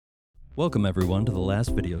Welcome, everyone, to the last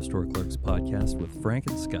Video Store Clerks podcast with Frank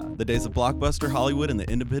and Scott. The days of Blockbuster, Hollywood, and the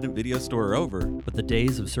independent video store are over. But the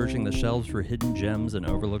days of searching the shelves for hidden gems and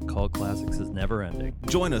overlooked cult classics is never ending.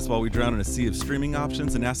 Join us while we drown in a sea of streaming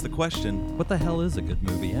options and ask the question, what the hell is a good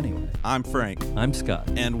movie anyway? I'm Frank. I'm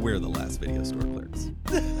Scott. And we're the last Video Store Clerks.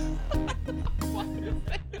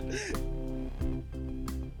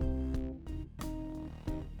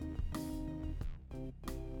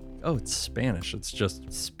 Oh, it's Spanish. It's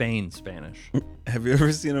just Spain Spanish. Have you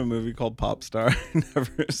ever seen a movie called Pop Star?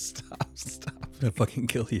 Never stop. I'll fucking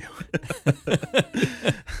kill you.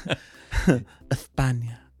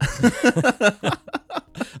 España. I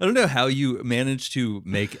don't know how you manage to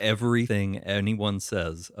make everything anyone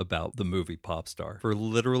says about the movie Pop Star for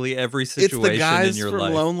literally every situation it's the guys in your from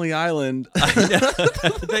life. Lonely Island.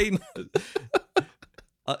 They,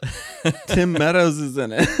 Tim Meadows is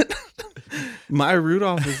in it. Maya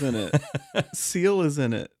Rudolph is in it. Seal is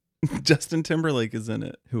in it. Justin Timberlake is in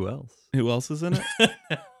it. Who else? Who else is in it?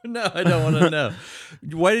 No, I don't want to know.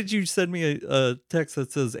 Why did you send me a text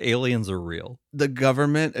that says aliens are real? The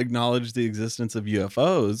government acknowledged the existence of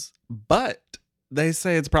UFOs, but they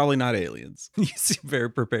say it's probably not aliens. You seem very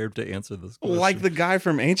prepared to answer this question. Like the guy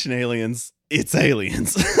from Ancient Aliens, it's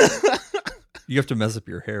aliens. You have to mess up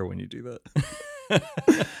your hair when you do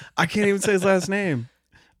that. I can't even say his last name.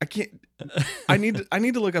 I can't. I need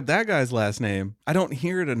to look up that guy's last name. I don't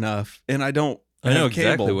hear it enough, and I know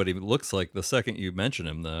exactly what he looks like the second you mention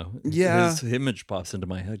him, though. Yeah. His image pops into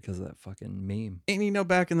my head because of that fucking meme. And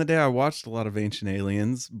back in the day, I watched a lot of Ancient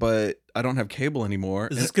Aliens, but I don't have cable anymore.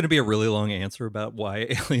 Is this going to be a really long answer about why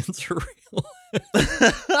aliens are real?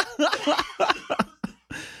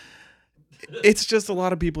 It's just a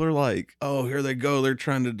lot of people are like, oh, here they go. They're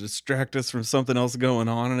trying to distract us from something else going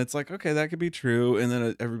on. And it's like, okay, that could be true. And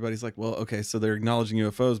then everybody's like, well, okay, so they're acknowledging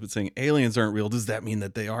UFOs, but saying aliens aren't real. Does that mean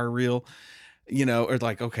that they are real? Or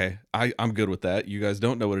like, okay, I'm good with that. You guys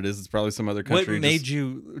don't know what it is. It's probably some other country. What made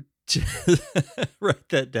you write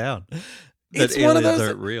that down? That it's one of those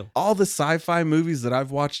aren't real. All the sci-fi movies that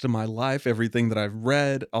I've watched in my life, everything that I've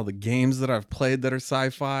read, all the games that I've played that are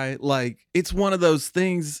sci-fi, like it's one of those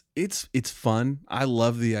things. It's fun. I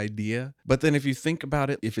love the idea. But then if you think about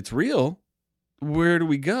it, if it's real, where do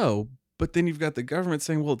we go? But then you've got the government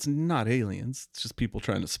saying, well, it's not aliens. It's just people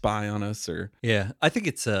trying to spy on us Yeah, I think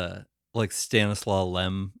it's like Stanislaw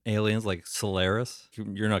Lem aliens, like Solaris.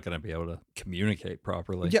 You're not going to be able to communicate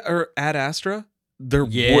properly. Yeah, or Ad Astra. There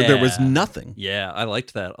was nothing. Yeah, I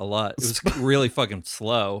liked that a lot. It was really fucking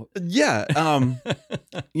slow. Yeah.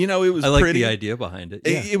 It was I like pretty. the idea behind it.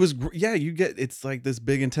 It was, it's like this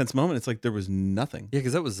big intense moment. It's like there was nothing. Yeah,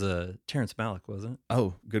 because that was Terrence Malick, wasn't it?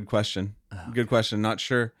 Oh, good question. Oh, good question. Not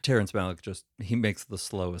sure. Terrence Malick he makes the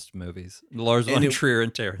slowest movies. Lars von Trier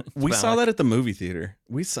and Terrence We Malick. saw that at the movie theater.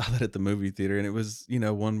 And it was,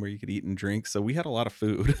 one where you could eat and drink. So we had a lot of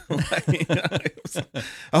food.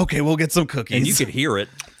 Okay, we'll get some cookies. And you could hear it.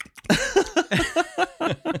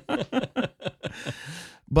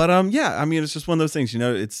 But it's just one of those things,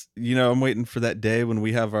 I'm waiting for that day when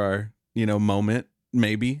we have our, moment.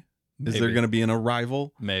 Maybe. Is there going to be an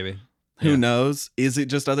arrival? Maybe. Who knows? Is it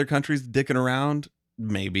just other countries dicking around?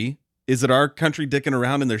 Maybe. Is it our country dicking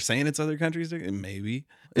around and they're saying it's other countries dicking? Maybe.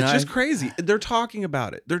 It's just crazy. They're talking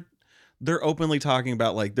about it. They're openly talking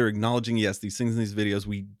about, like, they're acknowledging, yes, these things in these videos,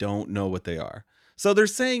 we don't know what they are. So they're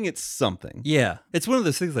saying it's something. Yeah. It's one of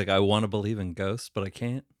those things like I want to believe in ghosts, but I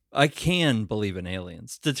can't. I can believe in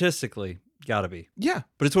aliens. Statistically, gotta be. Yeah.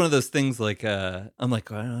 But it's one of those things like, I'm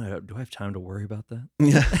like, I don't know, do I have time to worry about that?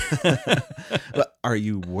 Yeah. But are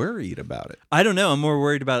you worried about it? I don't know. I'm more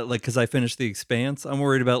worried about it, like, because I finished The Expanse. I'm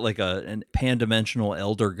worried about like a pan-dimensional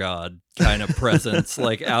elder god kind of presence,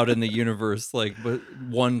 like out in the universe, like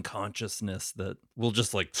one consciousness that will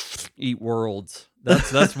just like eat worlds.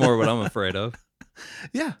 That's more what I'm afraid of.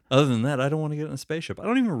 Yeah. Other than that, I don't want to get in a spaceship. I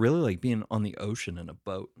don't even really like being on the ocean in a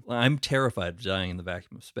boat. I'm terrified of dying in the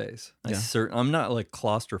vacuum of space. I'm not like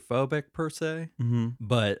claustrophobic per se,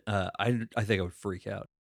 but I think I would freak out.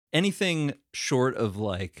 Anything short of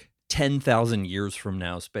like 10,000 years from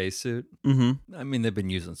now spacesuit. I mean, they've been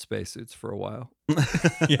using spacesuits for a while.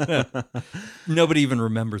 Nobody even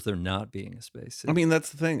remembers there not being a spacesuit. I mean, that's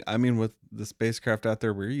the thing. I mean, with the spacecraft out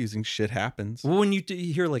there we're using, shit happens. Well, when you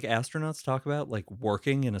hear like astronauts talk about like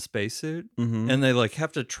working in a spacesuit and they like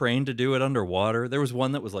have to train to do it underwater. There was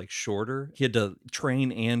one that was like shorter. He had to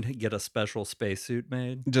train and get a special spacesuit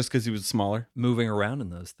made. Just because he was smaller? Moving around in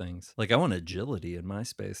those things. Like, I want agility in my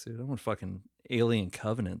spacesuit. I want fucking Alien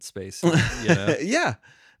Covenant spacesuit. Yeah.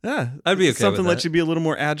 Yeah, I'd be okay something with lets you be a little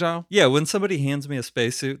more agile. Yeah, when somebody hands me a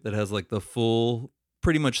spacesuit that has like the full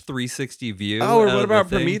pretty much 360 view. Oh, or out what of the about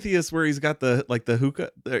thing. Prometheus, where he's got the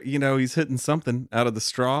hookah? He's hitting something out of the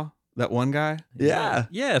straw. That one guy. Yeah.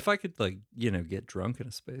 Yeah. If I could get drunk in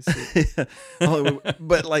a spacesuit. Yeah. Oh,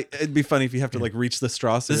 but it'd be funny if you have to reach the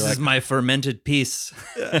straw. So This is my fermented piece.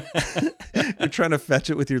 You're trying to fetch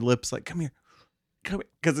it with your lips. Like, come here,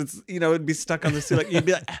 because it's it'd be stuck on the seat. Like you'd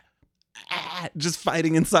be like. Just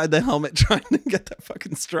fighting inside the helmet trying to get that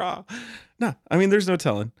fucking straw. No, I mean, there's no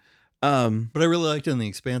telling. But I really liked in The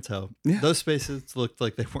Expanse how those spacesuits looked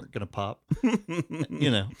like they weren't going to pop.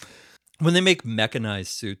 When they make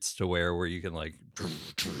mechanized suits to wear where you can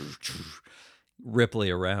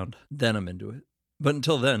Ripley around, then I'm into it. But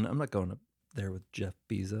until then, I'm not going up there with Jeff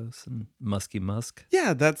Bezos and Musky Musk.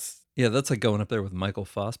 Yeah, that's like going up there with Michael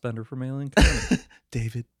Fassbender from Alien Covenant.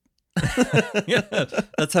 David. Yeah,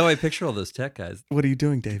 that's how I picture all those tech guys. What are you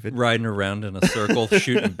doing, David? Riding around in a circle,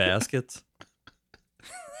 shooting baskets.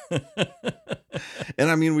 And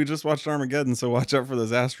I mean, we just watched Armageddon, so watch out for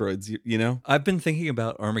those asteroids, you know? I've been thinking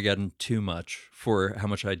about Armageddon too much for how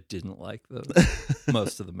much I didn't like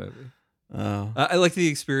most of the movie. Oh. I like the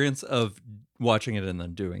experience of watching it and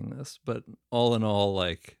then doing this, but all in all,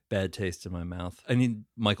 bad taste in my mouth. I need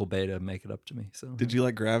Michael Bay to make it up to me. So, did you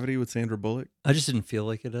like Gravity with Sandra Bullock? I just didn't feel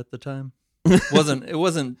like it at the time. It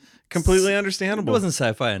wasn't completely understandable. It wasn't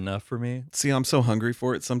sci-fi enough for me. See, I'm so hungry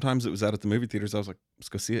for it. Sometimes it was out at the movie theaters. I was like, let's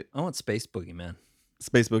go see it. I want Space Boogeyman.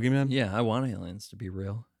 Space Boogeyman? Yeah, I want aliens to be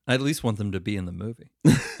real. I at least want them to be in the movie.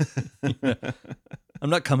 I'm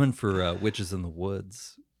not coming for Witches in the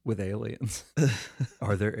Woods with aliens.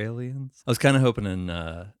 Are there aliens? I was kind of hoping in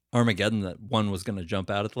Armageddon that one was going to jump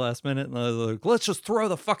out at the last minute, and I was like, let's just throw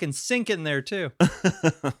the fucking sink in there too.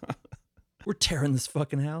 We're tearing this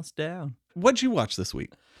fucking house down. What'd you watch this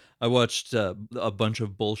week? I watched a bunch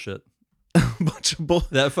of bullshit. A bunch of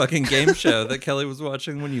bullshit. That fucking game show that Kelly was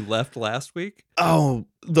watching when you left last week. Oh,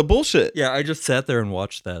 the bullshit. Yeah, I just sat there and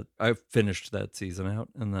watched that. I finished that season out,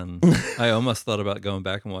 and then I almost thought about going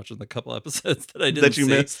back and watching the couple episodes that I didn't see.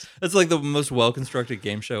 Missed. It's like the most well-constructed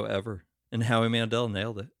game show ever, and Howie Mandel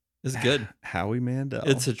nailed it. It's good. Howie Mandel.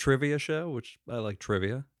 It's a trivia show, which I like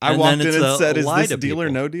trivia. I walked in and said, is this deal or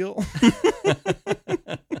no deal?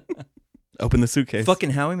 Open the suitcase.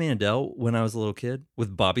 Fucking Howie Mandel, when I was a little kid,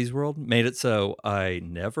 with Bobby's World, made it so I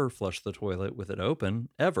never flushed the toilet with it open,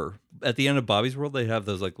 ever. At the end of Bobby's World, they have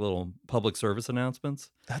those little public service announcements.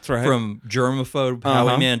 That's right. From germaphobe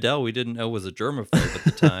Howie Mandel, we didn't know was a germaphobe at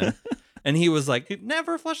the time. And he was like,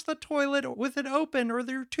 never flush the toilet with it open or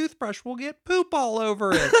your toothbrush will get poop all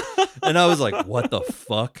over it. And I was like, what the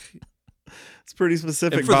fuck? It's pretty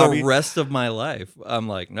specific, and for Bobby. the rest of my life, I'm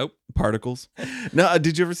like, nope. Particles. No,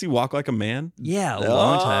 did you ever see Walk Like a Man? Yeah, a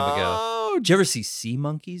long time ago. Did you ever see Sea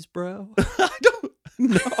Monkeys, bro? I don't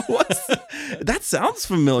know. That sounds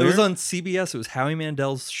familiar. It was on CBS. It was Howie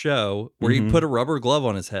Mandel's show where he put a rubber glove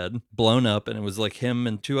on his head, blown up, and it was like him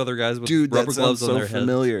and two other guys with rubber gloves on their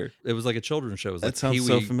familiar. heads. It was like a children's show. It was that sounds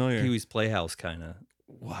so familiar. Pee-wee's Playhouse kind of.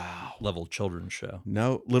 Wow. Level children's show.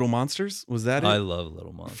 No, Little Monsters? Was that it? I love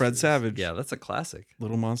Little Monsters. Fred Savage. Yeah, that's a classic.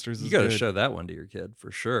 Little Monsters is You got to good. show that one to your kid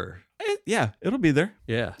for sure. Yeah, it'll be there.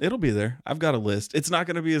 Yeah. It'll be there. I've got a list. It's not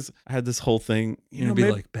going to be as... I had this whole thing. It'll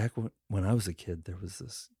be like back when I was a kid, there was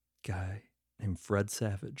this guy named Fred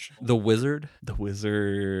Savage. The Wizard. The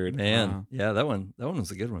Wizard. Man, yeah, that one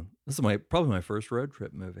was a good one. This is probably my first road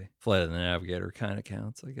trip movie. Flight of the Navigator kind of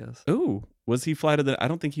counts, I guess. Ooh, was he Flight of the... I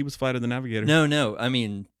don't think he was Flight of the Navigator. No. I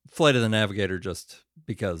mean, Flight of the Navigator just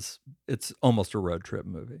because it's almost a road trip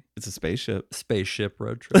movie. It's a spaceship. Spaceship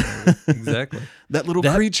road trip movie. Exactly. That little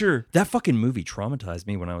creature. That fucking movie traumatized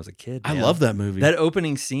me when I was a kid. Man. I love that movie. That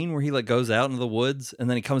opening scene where he goes out into the woods and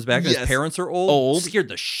then he comes back and his parents are old. Scared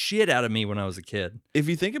the shit out of me when I was a kid. If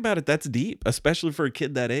you think about it, that's deep, especially for a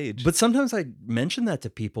kid that age. But sometimes I mention that to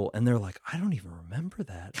people and they're like, I don't even remember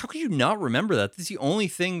that. How could you not remember that? That's the only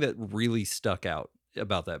thing that really stuck out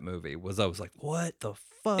about that movie was I was like, what the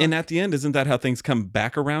fuck? And at the end, isn't that how things come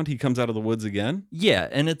back around? He comes out of the woods again? Yeah,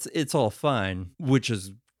 and it's all fine, which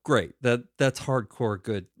is great. That's hardcore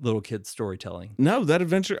good little kid storytelling. No, that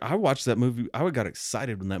adventure, I watched that movie. I got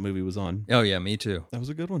excited when that movie was on. Oh yeah, me too. That was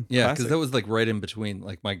a good one. Yeah, because that was right in between.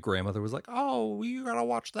 My grandmother was like, oh, you gotta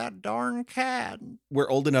watch that darn cat. We're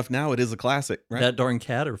old enough now, it is a classic, right? That darn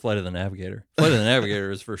cat or Flight of the Navigator? Flight of the Navigator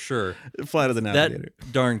is for sure. Flight of the Navigator.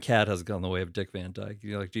 That darn cat has gone the way of Dick Van Dyke.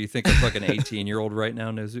 You're like, do you think a fucking 18-year-old right now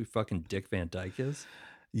knows who fucking Dick Van Dyke is?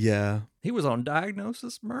 Yeah. He was on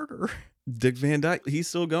Diagnosis Murder. Dick Van Dyke, he's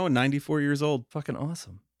still going, 94 years old. Fucking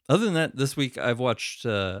awesome. Other than that, this week I watched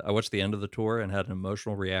the end of the tour and had an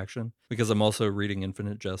emotional reaction because I'm also reading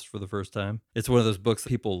Infinite Jest for the first time. It's one of those books that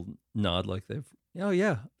people nod like they've Oh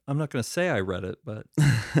yeah, I'm not going to say I read it, but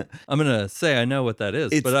I'm going to say I know what that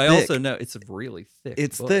is. It's but I thick. also know it's a really thick.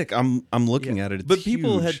 It's book. thick. I'm looking at it. It's but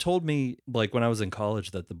people huge. had told me, like when I was in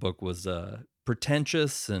college, that the book was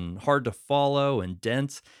pretentious and hard to follow and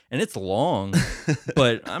dense, and it's long.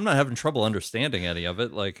 But I'm not having trouble understanding any of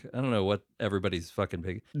it. Like I don't know what everybody's fucking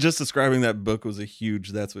big. Just describing that book was a huge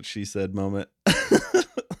 "that's what she said" moment.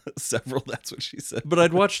 Several "that's what she said." But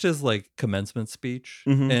I'd watched his like commencement speech,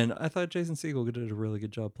 Mhm. and I thought Jason Segel did a really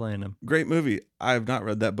good job playing him. Great movie. I have not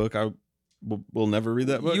read that book. I will never read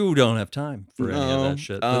that book. You don't have time for any of No. that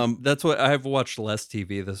shit. That's what I've watched less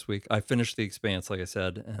TV this week. I finished The Expanse, like I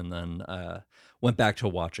said, and then went back to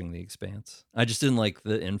watching The Expanse. I just didn't like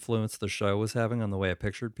the influence the show was having on the way I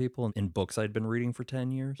pictured people in books I'd been reading for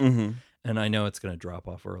 10 years. Mhm. And I know it's going to drop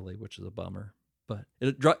off early, which is a bummer. But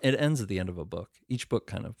it ends at the end of a book. Each book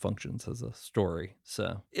kind of functions as a story,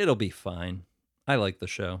 so it'll be fine. I like the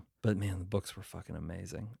show, but man, the books were fucking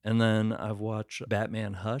amazing. And then I've watched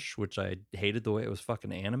Batman Hush, which I hated the way it was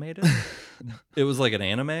fucking animated. It was like an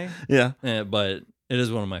anime, Yeah. but it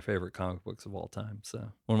is one of my favorite comic books of all time.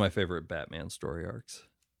 So one of my favorite Batman story arcs.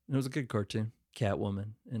 It was a good cartoon.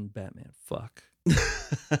 Catwoman and Batman fuck.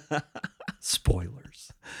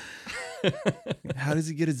 Spoilers. How does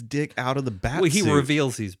he get his dick out of the bat Well, he suit?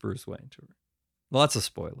 reveals he's Bruce Wayne to her. Lots of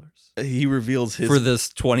spoilers He reveals his for this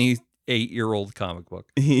 28-year-old comic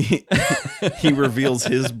book. he reveals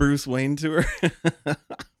his Bruce Wayne to her.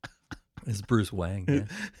 It's Bruce Wang. Yeah.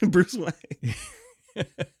 Bruce Wayne.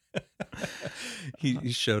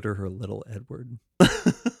 He showed her little Edward.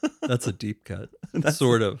 That's a deep cut.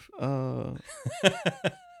 Sort of.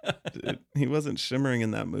 Dude, he wasn't shimmering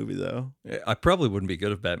in that movie though. I probably wouldn't be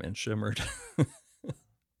good if Batman shimmered.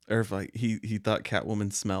 Or if like he thought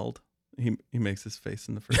Catwoman smelled. He makes his face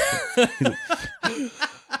in the first one.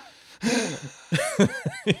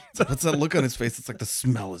 What's that look on his face? It's like the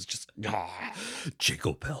smell is just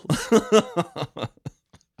Jiggle bells.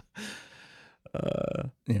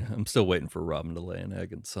 Yeah, I'm still waiting for Robin to lay an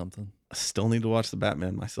egg and something. I still need to watch the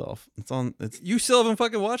Batman myself. You still haven't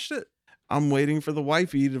fucking watched it? I'm waiting for the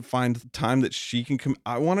wifey to find the time that she can come.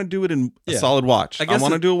 I want to do it in a solid watch. I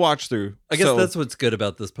want to do a watch through. I guess that's what's good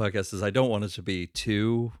about this podcast is I don't want it to be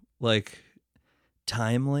too like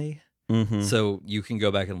timely. Mm-hmm. So you can go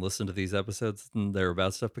back and listen to these episodes and they're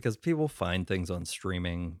about stuff because people find things on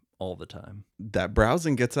streaming all the time. That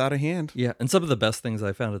browsing gets out of hand. Yeah, and some of the best things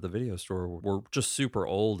I found at the video store were just super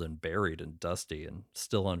old and buried and dusty and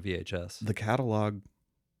still on VHS. The catalog.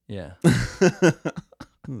 Yeah.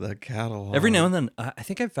 The catalog. Every now and then, I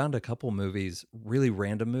think I found a couple movies, really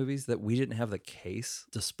random movies that we didn't have the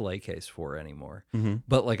display case for anymore. Mm-hmm.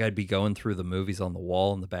 But like I'd be going through the movies on the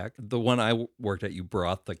wall in the back. The one I worked at, you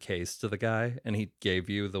brought the case to the guy and he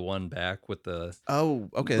gave you the one back with the... Oh,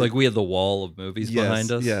 okay. Like we had the wall of movies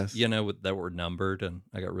behind us, yes. you know, that were numbered, and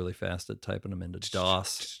I got really fast at typing them into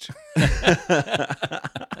DOS.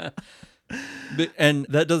 And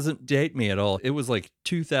that doesn't date me at all. It was like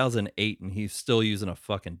 2008 and he's still using a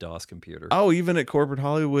fucking DOS computer. Oh, even at corporate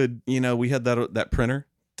Hollywood, you know, we had that printer.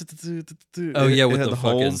 Oh yeah, with had the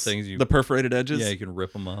fucking holes, things, the perforated edges. Yeah, you can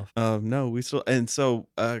rip them off. No, we still, and so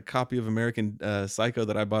a copy of American Psycho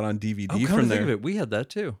that I bought on DVD from there. Think of it, we had that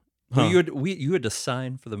too. Huh. You had to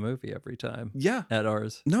sign for the movie every time. Yeah, at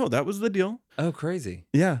ours. No, that was the deal. Oh, crazy.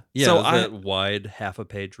 Yeah. So that wide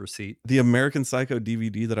half-a-page receipt. The American Psycho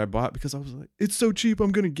DVD that I bought because I was like, it's so cheap,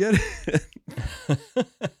 I'm gonna get it.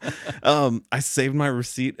 I saved my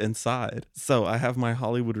receipt inside, so I have my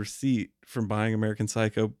Hollywood receipt from buying American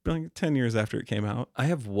Psycho like 10 years after it came out. I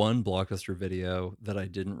have one Blockbuster video that I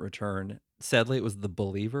didn't return. Sadly, it was The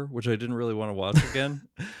Believer, which I didn't really want to watch again.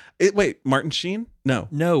 Wait, Martin Sheen?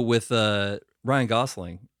 No, with Ryan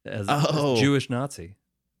Gosling as Jewish Nazi.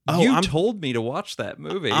 Oh, you told me to watch that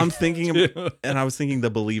movie. I'm thinking, and I was thinking The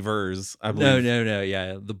Believers. I believe. No,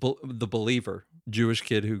 yeah, the Believer, Jewish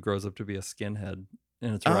kid who grows up to be a skinhead,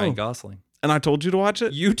 and it's Ryan Gosling. And I told you to watch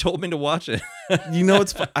it? You told me to watch it. You know,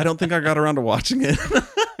 I don't think I got around to watching it.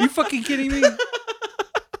 You fucking kidding me?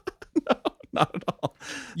 No, not at all.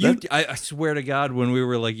 I swear to God, when we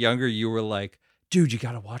were like younger, you were like, dude, you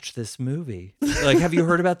got to watch this movie. Like, have you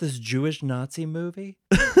heard about this Jewish Nazi movie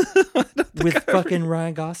with fucking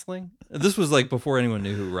Ryan Gosling? This was like before anyone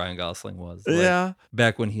knew who Ryan Gosling was. Like, yeah.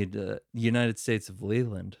 Back when he'd United States of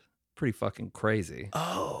Leland. Pretty fucking crazy.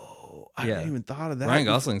 Oh, I hadn't even thought of that. Ryan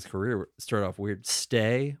Gosling's career started off weird.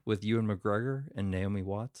 Stay with Ewan McGregor and Naomi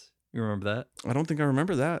Watts. You remember that? I don't think I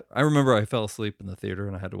remember that. I remember I fell asleep in the theater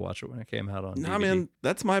and I had to watch it when it came out on DVD. Nah, man,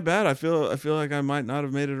 that's my bad. I feel like I might not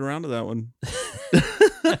have made it around to that one.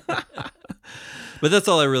 But that's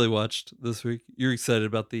all I really watched this week. You're excited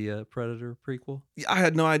about the Predator prequel? I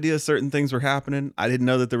had no idea certain things were happening. I didn't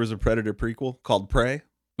know that there was a Predator prequel called Prey.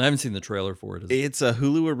 I haven't seen the trailer for it. It's a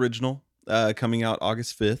Hulu original. Coming out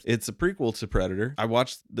August 5th. It's a prequel to Predator. I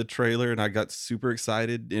watched the trailer and I got super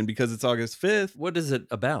excited. And because it's August 5th. What is it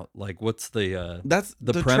about? Like, what's the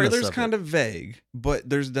the trailer's kind of vague, but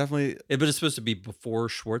there's definitely. But it's supposed to be before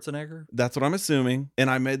Schwarzenegger? That's what I'm assuming. And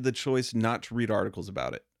I made the choice not to read articles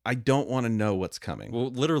about it. I don't want to know what's coming.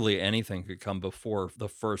 Well, literally anything could come before the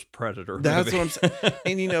first Predator movie. That's what I'm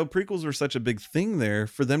saying. And prequels were such a big thing there.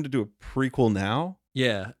 For them to do a prequel now.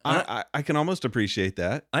 Yeah. I can almost appreciate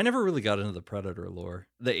that. I never really got into the Predator lore.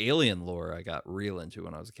 The Alien lore I got real into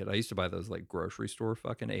when I was a kid. I used to buy those like grocery store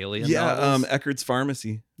fucking Alien novels. Eckerd's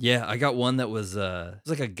Pharmacy. Yeah, I got one that was it was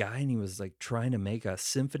like a guy and he was like trying to make a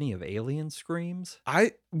symphony of alien screams.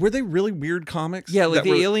 Were they really weird comics? Yeah, like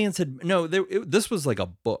aliens had this was like a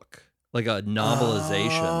book. Like a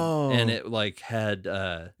novelization, and it like had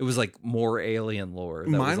it was like more alien lore.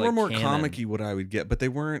 Mine were more canon. comic-y what I would get, but they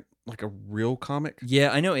weren't like a real comic.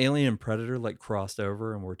 Yeah, I know Alien and Predator like crossed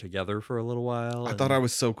over and were together for a little while. I thought I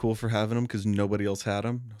was so cool for having them because nobody else had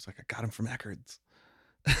them. I was like, I got them from Eckerd's.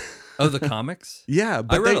 Oh, the comics? Yeah,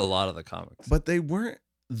 but I read a lot of the comics, but they weren't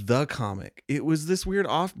the comic. It was this weird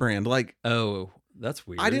off-brand. Like, oh, that's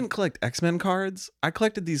weird. I didn't collect X-Men cards. I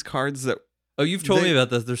collected these cards that. Oh, you've told me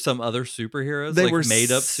about this. There's some other superheroes. They like were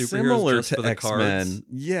made up superheroes just to for the X-Men. cards.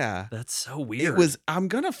 Yeah, that's so weird. It was. I'm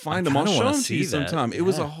gonna find them. I'll show them to you sometime. Yeah. It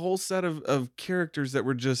was a whole set of characters that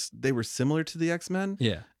were they were similar to the X-Men.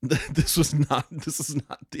 Yeah. This is not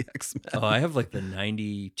the X-Men. Oh, I have like the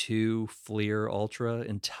 92 Fleer Ultra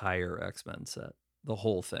entire X-Men set. The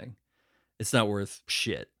whole thing. It's not worth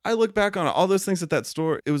shit. I look back on all those things at that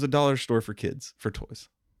store. It was a dollar store for kids for toys.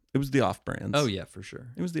 It was the off-brands. Oh, yeah, for sure.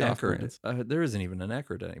 It was the off-brands. There isn't even an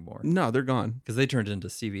Eckerd anymore. No, they're gone. Because they turned into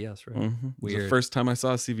CVS, right? Mm-hmm. Weird. The first time I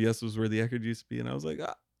saw CVS was where the Eckerd used to be, and I was like,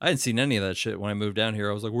 ah. I hadn't seen any of that shit when I moved down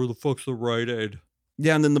here. I was like, where the fuck's the Rite Aid?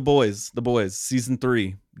 Yeah, and then The Boys, season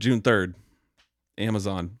 3, June 3rd,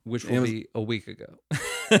 Amazon. Which will be a week ago.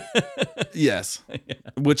 Yes, yeah.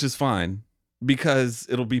 Which is fine. Because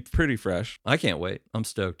it'll be pretty fresh. I can't wait. I'm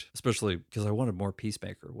stoked. Especially because I wanted more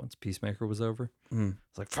Peacemaker once Peacemaker was over.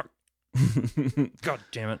 It's like, fuck. God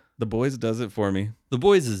damn it. The Boys does it for me. The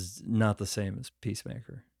Boys is not the same as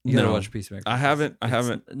Peacemaker. You gotta watch Peacemaker. I haven't.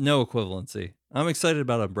 No equivalency. I'm excited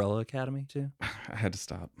about Umbrella Academy too. I had to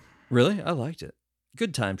stop. Really? I liked it.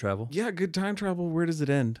 Good time travel. Yeah, good time travel. Where does it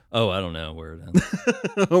end? Oh, I don't know where it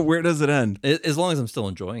ends. Where does it end? As long as I'm still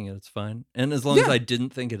enjoying it, it's fine. And as long as I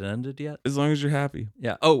didn't think it ended yet. As long as you're happy.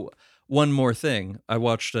 Yeah. Oh, one more thing. I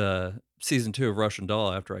watched season 2 of Russian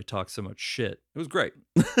Doll after I talked so much shit. It was great.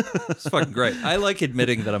 It's fucking great. I like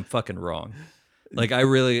admitting that I'm fucking wrong. Like, I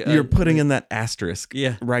really... You're putting in that asterisk.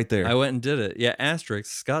 Yeah. Right there. I went and did it. Yeah, asterisk.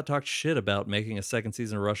 Scott talked shit about making a second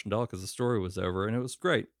season of Russian Doll because the story was over, and it was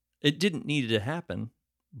great. It didn't need to happen,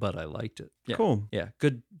 but I liked it. Yeah. Cool. Yeah.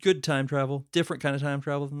 Good time travel. Different kind of time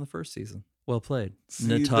travel than the first season. Well played. See,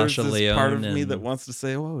 Natasha there's this Lyonne. Part of me that wants to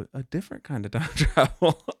say, "Oh, a different kind of time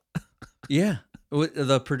travel." Yeah.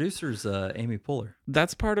 The producer's Amy Poehler.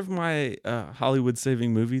 That's part of my Hollywood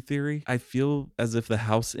saving movie theory. I feel as if the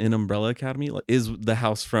house in Umbrella Academy is the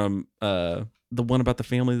house from the one about the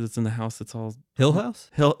family that's in the house that's all Hill House?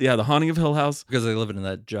 Yeah, The Haunting of Hill House. Because they live in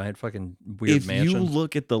that giant fucking weird mansion. If you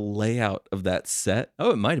look at the layout of that set.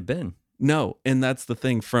 Oh, it might have been. No, and that's the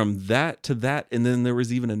thing. From that to that, and then there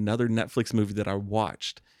was even another Netflix movie that I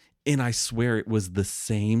watched. And I swear it was the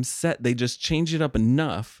same set. They just changed it up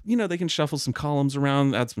enough. You know, they can shuffle some columns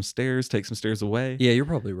around, add some stairs, take some stairs away. Yeah, you're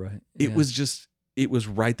probably right. It was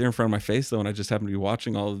right there in front of my face, though, and I just happened to be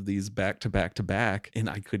watching all of these back to back to back, and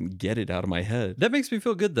I couldn't get it out of my head. That makes me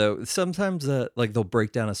feel good, though. Sometimes, like, they'll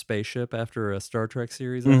break down a spaceship after a Star Trek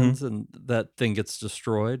series ends, and that thing gets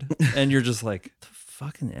destroyed, and you're just like, the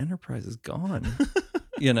fucking Enterprise is gone,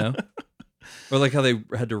 you know? Or like how they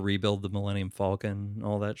had to rebuild the Millennium Falcon and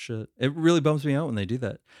all that shit. It really bums me out when they do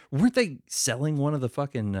that. Weren't they selling one of the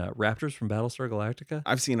fucking Raptors from Battlestar Galactica?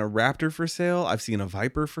 I've seen a Raptor for sale. I've seen a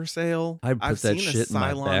Viper for sale. I'd put that shit in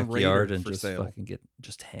my backyard and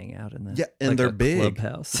just hang out in that. Yeah, and like they're big.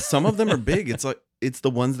 Clubhouse. Some of them are big. It's the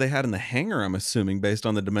ones they had in the hangar, I'm assuming, based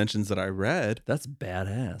on the dimensions that I read. That's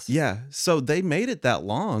badass. Yeah. So they made it that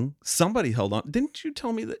long. Somebody held on. Didn't you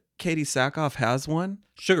tell me that Katie Sackhoff has one.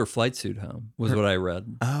 Sugar flight suit home was what I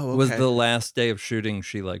read. Oh, okay. Was the last day of shooting,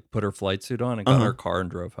 she like put her flight suit on and got in her car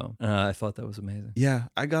and drove home. I thought that was amazing. Yeah,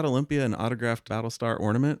 I got Olympia an autographed Battlestar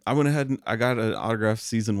ornament. I went ahead and I got an autographed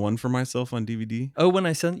season 1 for myself on DVD. Oh, when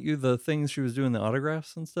I sent you the things she was doing, the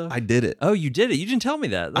autographs and stuff? I did it. Oh, you did it. You didn't tell me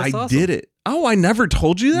that. That's awesome. did it. Oh, I never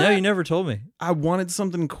told you that? No, you never told me. I wanted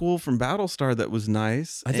something cool from Battlestar that was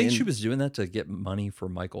nice. I think she was doing that to get money for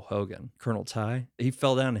Michael Hogan. Colonel Ty. He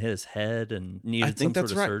fell down and hit his head and needed some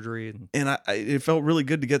sort of surgery. And it felt really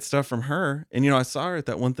good to get stuff from her. And, I saw her at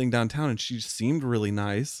that one thing downtown and she seemed really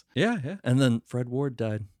nice. Yeah, yeah. And then Fred Ward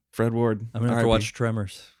died. Fred Ward. I'm going to have to watch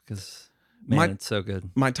Tremors because, man, it's so good.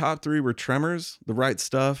 My top 3 were Tremors, The Right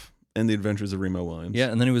Stuff, and The Adventures of Remo Williams.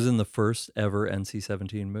 Yeah, and then he was in the first ever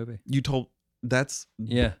NC-17 movie.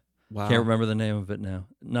 Yeah. Wow. Can't remember the name of it now.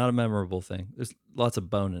 Not a memorable thing. There's lots of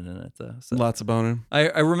boning in it, though. So. Lots of boning.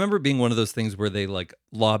 I remember being one of those things where they like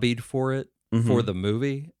lobbied for it for the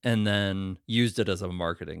movie and then used it as a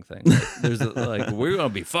marketing thing. Like, we're going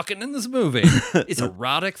to be fucking in this movie. It's an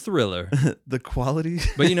erotic thriller. The quality.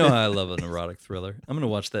 But you know how I love an erotic thriller. I'm going to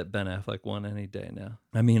watch that Ben Affleck one any day now.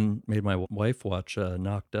 I mean, made my wife watch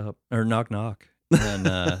Knocked Up or Knock Knock.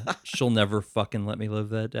 And she'll never fucking let me live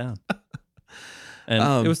that down. And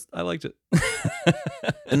I liked it.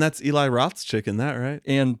 And that's Eli Roth's chick in that, right?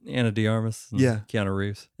 And Ana de Armas. And yeah. Keanu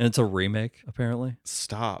Reeves. And it's a remake, apparently.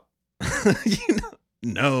 Stop.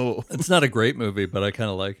 No. It's not a great movie, but I kind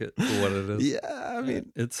of like it for what it is. Yeah, I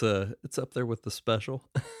mean. It's up there with The Special.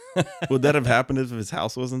 Would that have happened if his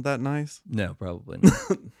house wasn't that nice? No, probably not.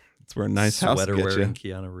 It's where a nice house gets you. Sweater wearing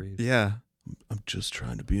Keanu Reeves. Yeah. I'm just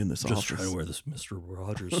trying to be in this office. Just trying to wear this Mr.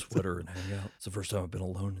 Rogers sweater and hang out. It's the first time I've been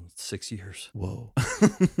alone in 6 years. Whoa.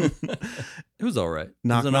 It was all right. It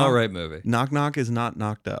was an all right movie. Knock Knock is not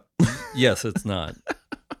knocked up. Yes, it's not.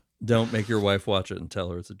 Don't make your wife watch it and tell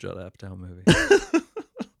her it's a Judd Apatow movie.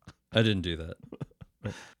 I didn't do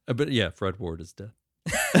that. But yeah, Fred Ward is dead.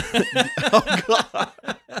 Oh, God.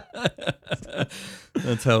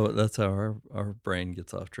 That's how our brain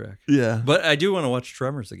gets off track. Yeah. But I do want to watch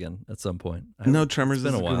Tremors again at some point. Tremors has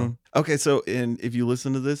been a while. Good one. Okay, so if you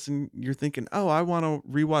listen to this and you're thinking, oh, I want to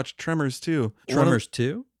rewatch Tremors too. Tremors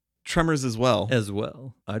 2? Tremors as well.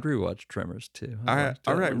 I'd rewatch Tremors 2. All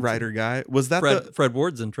right, writer guy. Was that Fred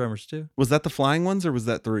Ward's in Tremors 2? Was that the flying ones or was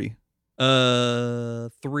that 3?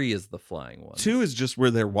 3 is the flying one. 2 is just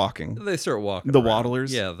where they're walking. They start walking. The around.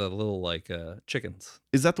 waddlers? Yeah, the little chickens.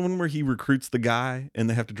 Is that the one where he recruits the guy and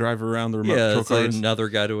they have to drive around the remote control cars? Like another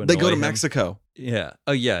guy to annoy They go to him. Mexico. Yeah.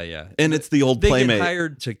 Oh, yeah. And it's the old playmate. They get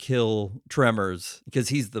hired to kill Tremors because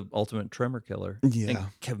he's the ultimate tremor killer. Yeah. And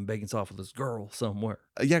Kevin Bacon's off with this girl somewhere.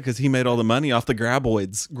 Yeah, because he made all the money off the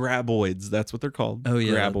graboids. Graboids, that's what they're called. Oh,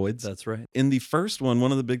 yeah. Graboids. That's right. In the first one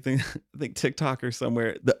of the big things, I think TikTok or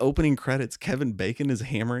somewhere, the opening credits, Kevin Bacon is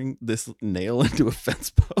hammering this nail into a fence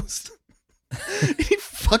post. He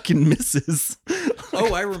fucking misses.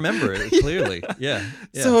 Oh, I remember it clearly. Yeah.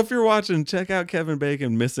 So if you're watching, check out Kevin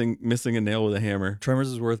Bacon missing a nail with a hammer. Tremors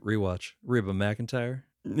is worth rewatch. Reba McEntire.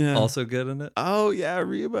 Yeah. Also good in it. Oh yeah,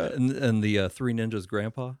 Reba. And the Three Ninjas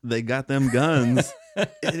grandpa. They got them guns.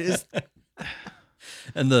 It is.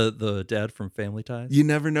 And the dad from Family Ties. You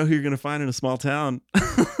never know who you're gonna find in a small town.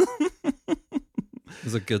 It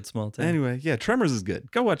was a good small town. Anyway, yeah, Tremors is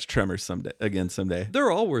good. Go watch Tremors someday. They're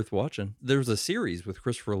all worth watching. There's a series with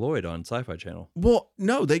Christopher Lloyd on Sci-Fi Channel. Well,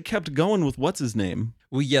 no, they kept going with what's his name.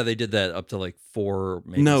 Well, yeah, they did that up to like 4,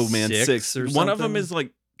 maybe 6 or something. One of them is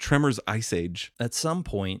like Tremors Ice Age. At some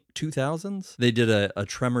point, 2000s, they did a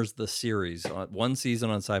Tremors the series. One season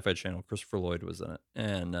on Sci-Fi Channel. Christopher Lloyd was in it.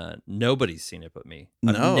 And nobody's seen it but me.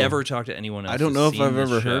 I've never talked to anyone else. I don't know if I've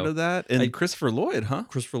ever heard of that. And Christopher Lloyd, huh?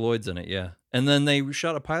 Christopher Lloyd's in it, yeah. And then they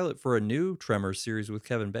shot a pilot for a new Tremors series with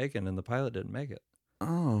Kevin Bacon, and the pilot didn't make it.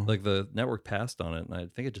 Oh. Like the network passed on it, and I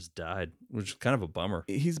think it just died, which is kind of a bummer.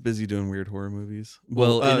 He's busy doing weird horror movies.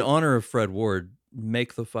 Well, in honor of Fred Ward,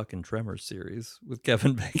 make the fucking Tremors series with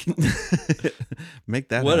Kevin Bacon. Make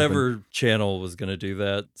that Whatever happen. channel was going to do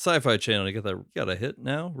that. Sci-Fi Channel, you got a hit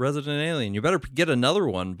now? Resident Alien. You better get another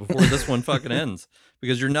one before this one fucking ends,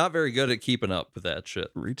 because you're not very good at keeping up with that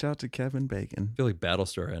shit. Reach out to Kevin Bacon. I feel like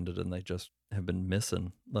Battlestar ended and they just have been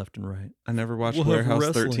missing left and right. I never watched Warehouse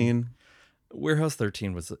 13. Warehouse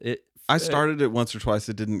 13 was it. I started it once or twice.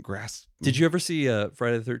 It didn't grasp. Did you ever see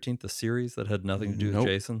Friday the 13th, the series that had nothing to do with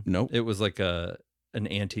Jason? Nope. It was like an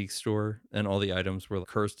antique store, and all the items were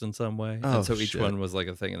cursed in some way. Oh, and so each one was like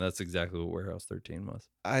a thing, and that's exactly what Warehouse 13 was.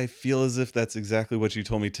 I feel as if that's exactly what you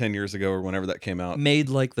told me 10 years ago or whenever that came out. Made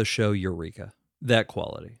like the show Eureka. That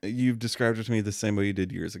quality. You've described it to me the same way you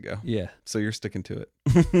did years ago. Yeah. So you're sticking to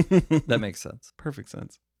it. That makes sense. Perfect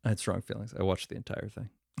sense. I had strong feelings. I watched the entire thing.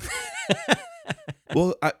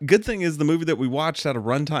 Well, good thing is the movie that we watched had a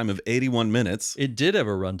runtime of 81 minutes. It did have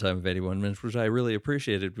a runtime of 81 minutes, which I really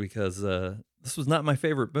appreciated because this was not my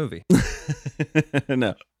favorite movie.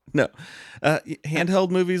 No. Handheld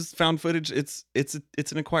movies, found footage, it's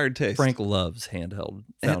an acquired taste. Frank loves handheld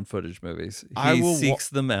found footage movies. He seeks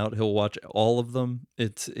them out. He'll watch all of them.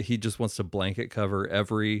 He just wants to blanket cover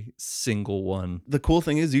every single one. The cool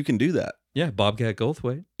thing is you can do that. Yeah, Bobcat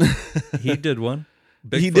Goldthwait. He did one.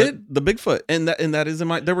 Bigfoot. He did the Bigfoot, and that is in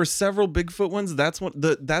my. There were several Bigfoot ones.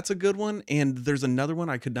 That's a good one, and there's another one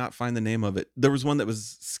I could not find the name of it. There was one that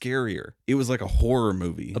was scarier. It was like a horror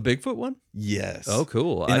movie. A Bigfoot one? Yes. Oh,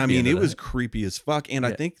 cool. And I mean, it was creepy as fuck. And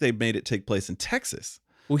I think they made it take place in Texas.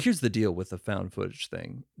 Well, here's the deal with the found footage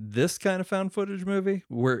thing. This kind of found footage movie,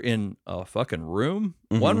 we're in a fucking room,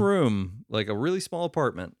 one room, like a really small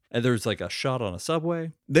apartment, and there's like a shot on a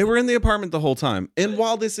subway. They were in the apartment the whole time. And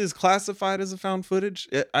while this is classified as a found footage,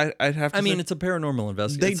 I'd have to I mean, it's a paranormal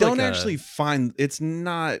investigation. They don't actually find, it's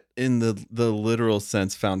not in the literal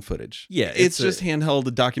sense found footage. Yeah. It's just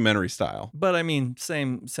handheld documentary style. But I mean,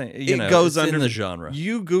 same, it goes under the genre.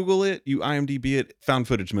 You Google it, you IMDb it, found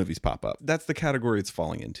footage movies pop up. That's the category it's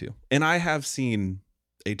falling into. And I have seen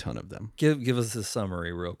a ton of them. Give us a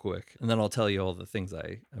summary real quick, and then I'll tell you all the things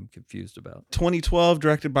I'm confused about. 2012,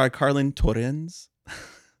 directed by Carlin Torrens.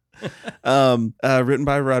 Written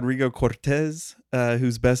by Rodrigo Cortez,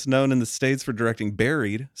 who's best known in the States for directing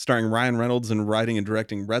Buried, starring Ryan Reynolds, and writing and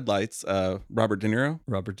directing Red Lights, Robert De Niro.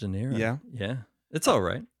 Robert De Niro. Yeah. It's all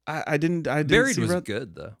right. I didn't Buried see was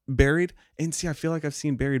good though. Buried, and see, I feel like I've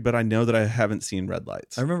seen Buried, but I know that I haven't seen Red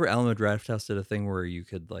Lights. I remember Alamo Drafthouse did a thing where you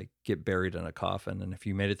could like get buried in a coffin, and if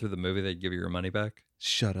you made it through the movie, they'd give you your money back.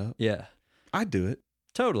 Shut up. Yeah, I'd do it.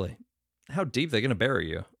 Totally. How deep they gonna bury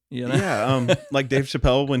you? You know? Yeah, like Dave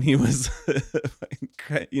Chappelle when he was,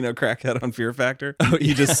 crackhead on Fear Factor. Oh, yeah.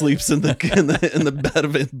 He just sleeps in the bed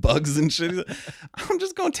of bugs and shit. Like, I'm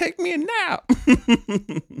just gonna take me a nap.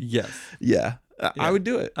 Yes. Yeah. I would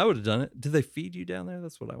do it. I would have done it. Do they feed you down there?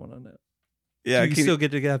 That's what I want to know. Yeah, can you still get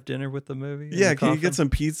to have dinner with the movie? Yeah, can you get some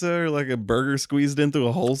pizza or like a burger squeezed in through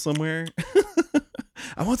a hole somewhere?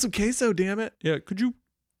 I want some queso, damn it. Yeah, could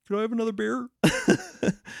I have another beer?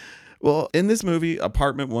 Well, in this movie,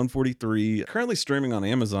 Apartment 143, currently streaming on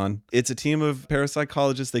Amazon, it's a team of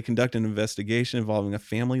parapsychologists. They conduct an investigation involving a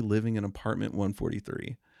family living in Apartment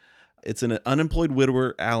 143. It's an unemployed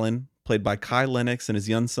widower, Alan, played by Kai Lennox, and his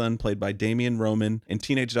young son, played by Damian Roman, and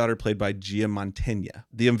teenage daughter, played by Gia Montaigne.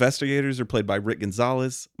 The investigators are played by Rick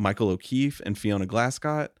Gonzalez, Michael O'Keefe, and Fiona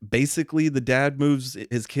Glascott. Basically, the dad moves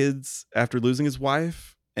his kids after losing his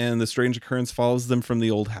wife, and the strange occurrence follows them from the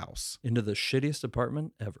old house into the shittiest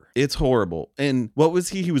apartment ever. It's horrible. And what was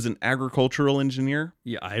he? He was an agricultural engineer.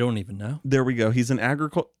 Yeah, I don't even know. There we go. He's an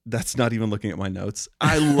That's not even looking at my notes.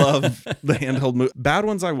 I love the handheld movie. Bad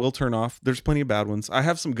ones I will turn off. There's plenty of bad ones. I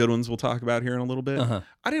have some good ones we'll talk about here in a little bit.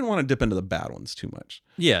 I didn't want to dip into the bad ones too much.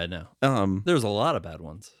 Yeah, no. There's a lot of bad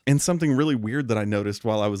ones. And something really weird that I noticed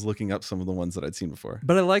while I was looking up some of the ones that I'd seen before.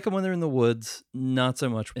 But I like them when they're in the woods, not so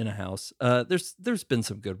much in a house. There's been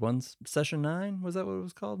some good ones. Session 9, was that what it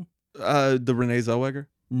was called? The Renee Zellweger?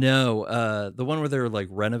 No, the one where they were like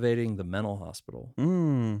renovating the mental hospital.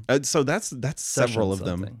 So that's several of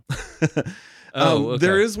them. Okay.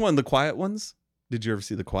 There is one, The Quiet Ones. Did you ever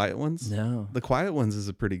see The Quiet Ones? No. The Quiet Ones is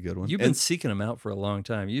a pretty good one. You've been seeking them out for a long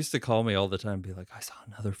time. You used to call me all the time and be like, I saw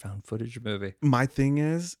another found footage movie. My thing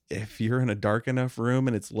is, if you're in a dark enough room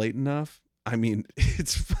and it's late enough, I mean,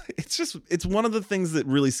 it's one of the things that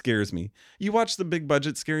really scares me. You watch the big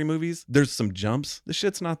budget scary movies, there's some jumps. The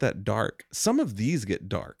shit's not that dark. Some of these get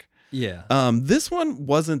dark. Yeah. This one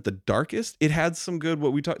wasn't the darkest. It had some good,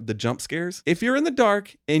 the jump scares. If you're in the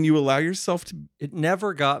dark and you allow yourself to... It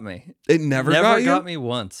never got me. It never got me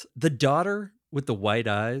once. The daughter with the white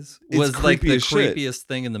eyes was like the creepiest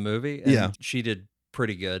thing in the movie. And she did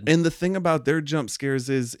pretty good. And the thing about their jump scares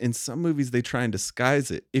is in some movies they try and disguise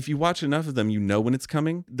it. If you watch enough of them, you know when it's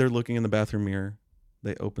coming. They're looking in the bathroom mirror.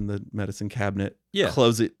 They open the medicine cabinet,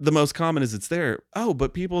 close it. The most common is it's there. Oh,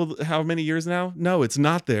 but people, how many years now? No, it's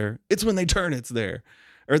not there. It's when they turn, it's there.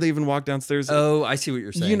 Or they even walk downstairs. Oh, I see what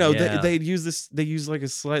you're saying. You know, they'd use this. They use like a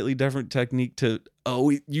slightly different technique to,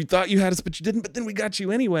 you thought you had us, but you didn't. But then we got you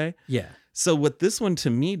anyway. Yeah. So what this one to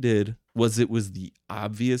me did was it was the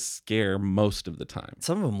obvious scare most of the time.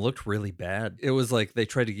 Some of them looked really bad. It was like they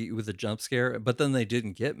tried to get you with a jump scare, but then they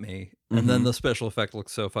didn't get me. And then the special effect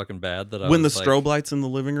looked so fucking bad that when the strobe lights in the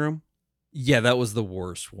living room. Yeah, that was the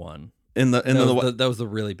worst one. That was the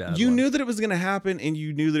really bad you one. Knew that it was going to happen, and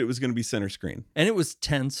you knew that it was going to be center screen. And it was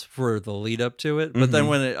tense for the lead up to it. But then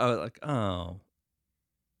when I was like, oh.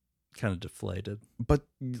 kind of deflated. But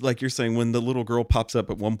like you're saying, when the little girl pops up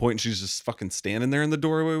at one point and she's just fucking standing there in the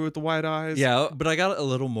doorway with the wide eyes. Yeah, but I got a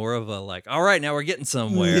little more of a like, all right, now we're getting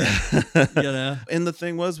somewhere. Yeah. You know? And the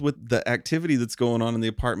thing was, with the activity that's going on in the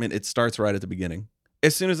apartment, it starts right at the beginning.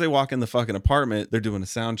 As soon as they walk in the fucking apartment, they're doing a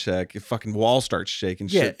sound check. Your fucking wall starts shaking.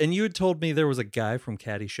 Yeah, shit. and you had told me there was a guy from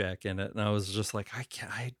Caddyshack in it, and I was just like,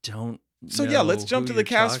 I don't. So yeah, let's jump to the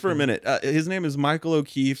cast for a minute. His name is Michael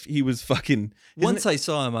O'Keefe. He was fucking. Once I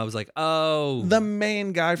saw him, I was like, oh, the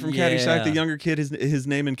main guy from Caddyshack, the younger kid. His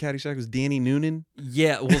name in Caddyshack was Danny Noonan.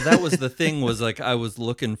 Yeah, well, that was the thing. Was like I was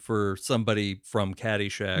looking for somebody from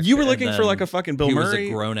Caddyshack. You were looking for like a fucking Bill Murray. He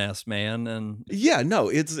was a grown ass man, and yeah, no,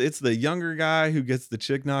 it's the younger guy who gets the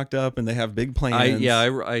chick knocked up, and they have big plans.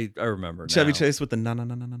 I remember. Chevy now. Chase with the no.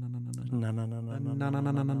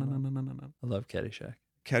 I love Caddyshack.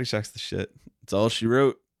 Caddyshack's the shit. It's all she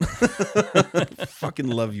wrote. Fucking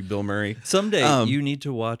love you, Bill Murray. Someday you need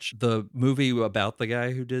to watch the movie about the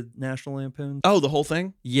guy who did National Lampoon. Oh, the whole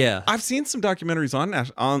thing? Yeah. I've seen some documentaries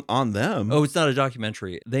on them. Oh, it's not a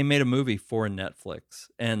documentary. They made a movie for Netflix,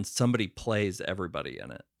 and somebody plays everybody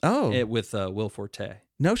in it. Oh. With Will Forte.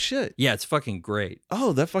 No shit. Yeah, it's fucking great.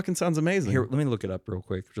 Oh, that fucking sounds amazing. Here, let me look it up real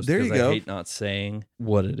quick. Just there you go. I hate not saying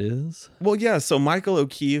what it is. Well, yeah, so Michael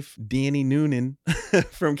O'Keefe, Danny Noonan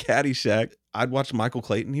from Caddyshack. I'd watch Michael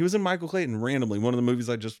Clayton. He was in Michael Clayton randomly. One of the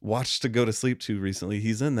movies I just watched to go to sleep to recently.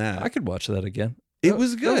 He's in that. I could watch that again. It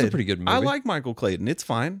was good. That was a pretty good movie. I like Michael Clayton. It's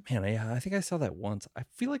fine. Man, I think I saw that once. I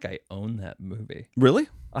feel like I own that movie. Really?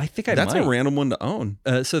 I think I That's might. a random one to own.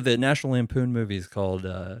 So the National Lampoon movie is called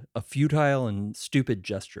A Futile and Stupid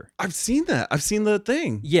Gesture. I've seen that. I've seen the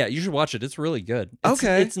thing. Yeah, you should watch it. It's really good.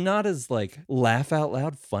 Okay. It's not as like laugh out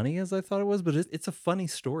loud funny as I thought it was, but it's a funny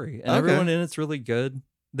story. And everyone in it's really good.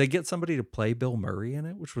 They get somebody to play Bill Murray in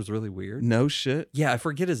it, which was really weird. No shit. Yeah, I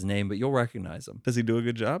forget his name, but you'll recognize him. Does he do a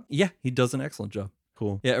good job? Yeah, he does an excellent job.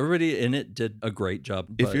 Cool. Yeah, everybody in it did a great job.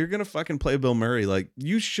 If you're going to fucking play Bill Murray, like,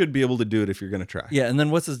 you should be able to do it if you're going to try. Yeah, and then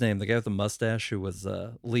what's his name? The guy with the mustache who was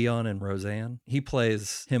Leon and Roseanne. He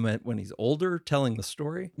plays him when he's older, telling the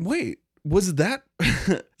story. Wait, was that...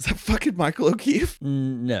 is that fucking Michael O'Keefe?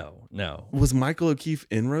 No. Was Michael O'Keefe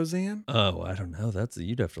in Roseanne? Oh, I don't know.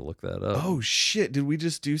 You'd have to look that up. Oh, shit. Did we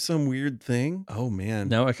just do some weird thing? Oh, man.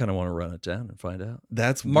 Now I kind of want to run it down and find out.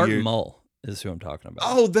 That's Martin weird. Mull is who I'm talking about.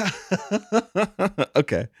 Oh, that...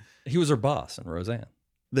 Okay. He was her boss in Roseanne.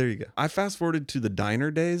 There you go. I fast forwarded to the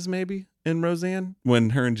diner days, maybe, in Roseanne,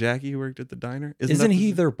 when her and Jackie worked at the diner. Isn't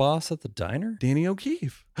he their boss at the diner? Danny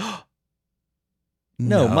O'Keefe.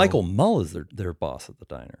 No, Michael Mull is their boss at the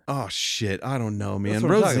diner. Oh, shit. I don't know, man. That's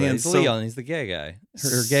what I'm talking about. Roseanne's He's Leon. He's the gay guy.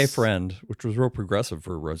 Her gay friend, which was real progressive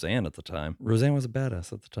for Roseanne at the time. Roseanne was a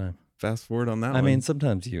badass at the time. Fast forward on that one. I mean,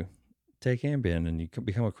 sometimes you take Ambien and you can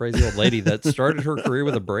become a crazy old lady that started her career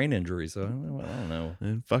with a brain injury. So I don't know.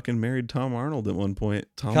 And fucking married Tom Arnold at one point.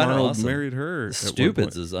 Tom Kinda Arnold awesome. married her.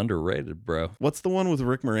 Stupids is underrated, bro. What's the one with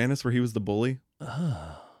Rick Moranis where he was the bully?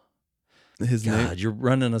 His name. God, you're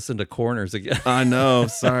running us into corners again. I know.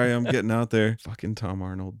 Sorry, I'm getting out there. Fucking Tom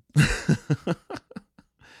Arnold.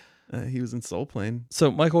 He was in Soul Plane. So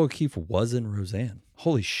Michael O'Keefe was in Roseanne.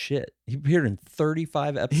 Holy shit. He appeared in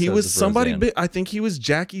 35 episodes. He was of somebody Roseanne. big. I think he was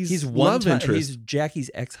Jackie's He's love interest. He's Jackie's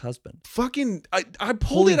ex-husband. Fucking, I pulled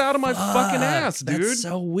Holy it out of my fuck, fucking ass, dude. That's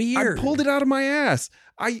so weird. I pulled it out of my ass.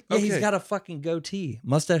 He's got a fucking goatee.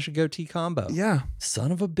 Mustache and goatee combo. Yeah.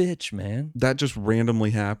 Son of a bitch, man. That just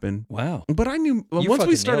randomly happened. Wow. But I knew, You once we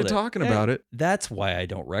fucking started nailed it. talking about it. That's why I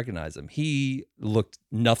don't recognize him. He looked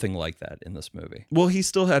nothing like that in this movie. Well, he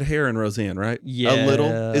still had hair in Roseanne, right? Yeah. A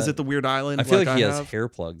little. Is it the weird island? I feel like he has have? hair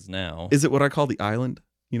plugs now. Is it what I call the island?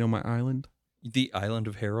 You know my island? The island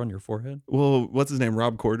of hair on your forehead? Well, what's his name?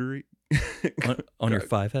 Rob Corddry? on your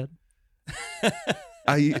five head?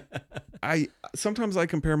 I sometimes I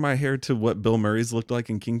compare my hair to what Bill Murray's looked like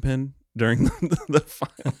in Kingpin during the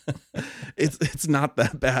final. It's not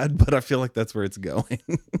that bad, but I feel like that's where it's going.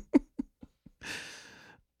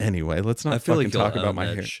 Anyway, let's not fucking talk about my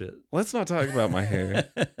hair. Shit. Let's not talk about my hair.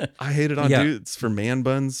 I hated on Yeah. dudes for man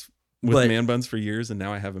buns man buns for years, and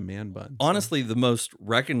now I have a man bun. So. Honestly, the most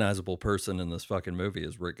recognizable person in this fucking movie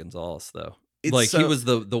is Rick Gonzalez, though. It's he was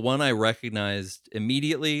the one I recognized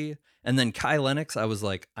immediately. And then Kai Lennox, I was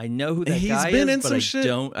like, I know who that guy been is, in but some I shit.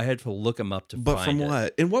 don't. I had to look him up to But find from it.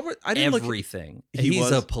 what? And what were I didn't Everything. He He's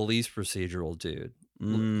was? a police procedural dude.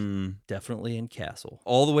 Mm. Definitely in Castle.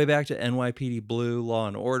 All the way back to NYPD Blue, Law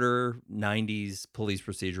and Order, 90s police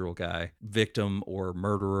procedural guy, victim or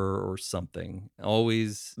murderer or something.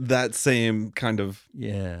 Always. That same kind of.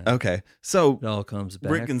 Yeah. Okay. So It all comes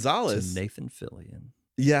back Rick Gonzalez. to Nathan Fillion.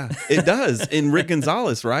 Yeah, it does. In Rick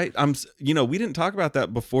Gonzalez, right? We didn't talk about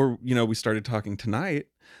that before, we started talking tonight.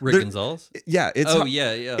 Rick Gonzalez? Yeah,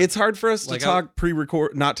 yeah. It's hard for us to Like, talk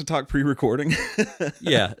not to talk pre-recording.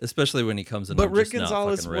 Yeah, especially when he comes in. But Rick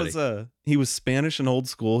Gonzalez he was Spanish and old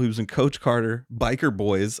school. He was in Coach Carter, Biker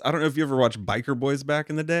Boys. I don't know if you ever watched Biker Boys back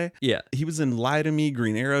in the day. Yeah. He was in Lie to Me,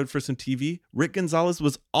 Green Arrow for some TV. Rick Gonzalez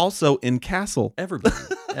was also in Castle.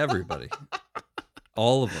 Everybody.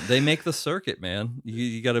 All of them. They make the circuit, man.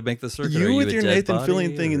 You got to make the circuit. You with your Nathan body,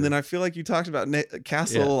 Fillion thing, and then I feel like you talked about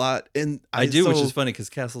Castle a lot. And I do, which is funny because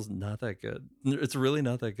Castle's not that good. It's really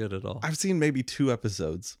not that good at all. I've seen maybe 2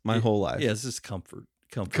 episodes my whole life. Yeah, it's just comfort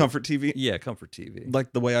TV. Yeah, comfort TV.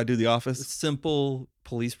 Like the way I do The Office. It's simple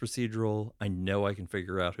police procedural. I know I can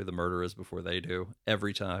figure out who the murderer is before they do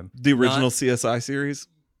every time. The original CSI series.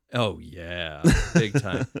 Oh yeah, big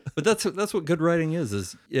time. But that's what good writing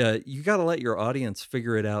is you got to let your audience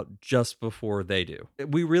figure it out just before they do.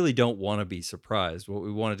 We really don't want to be surprised. What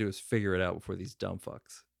we want to do is figure it out before these dumb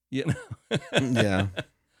fucks. Yeah.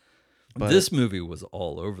 But this movie was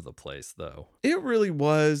all over the place, though. It really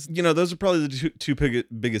was. Those are probably the two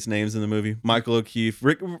biggest names in the movie. Michael O'Keefe,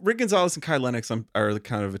 Rick Gonzalez, and Kai Lennox are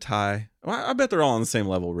kind of a tie. Well, I bet they're all on the same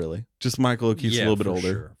level, really. Just Michael O'Keefe's a little bit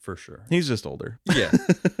older. For sure. He's just older. Yeah.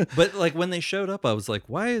 But like when they showed up, I was like,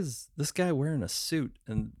 why is this guy wearing a suit?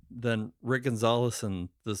 And then Rick Gonzalez and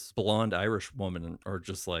this blonde Irish woman are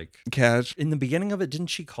just like... Cash. In the beginning of it, didn't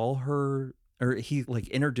she call her... Or he like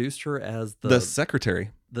introduced her as the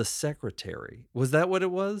secretary. The secretary. Was that what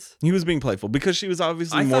it was? He was being playful because she was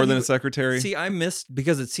obviously more than a secretary. See, I missed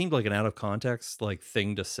because it seemed like an out of context like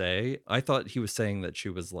thing to say. I thought he was saying that she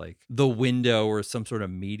was like the window or some sort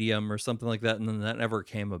of medium or something like that, and then that never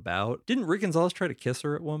came about. Didn't Rick Gonzalez try to kiss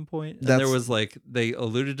her at one point? And there was like they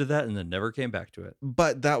alluded to that and then never came back to it.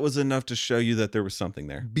 But that was enough to show you that there was something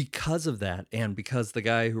there. Because of that, and because the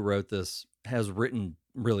guy who wrote this has written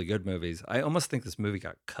really good movies, I almost think this movie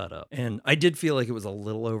got cut up. And I did feel like it was a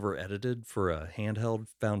little over edited for a handheld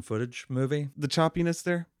found footage movie. The choppiness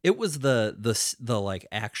there? It was the like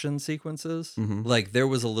action sequences. Mm-hmm. Like there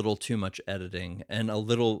was a little too much editing and a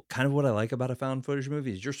little kind of what I like about a found footage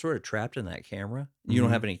movie is you're sort of trapped in that camera. You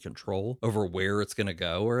don't have any control over where it's going to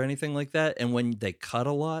go or anything like that. And when they cut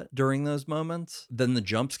a lot during those moments, then the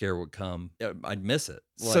jump scare would come. I'd miss it.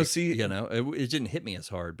 Like, so see, it didn't hit me as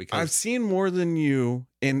hard because I've seen more than you.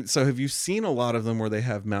 And so have you seen a lot of them where they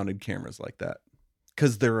have mounted cameras like that?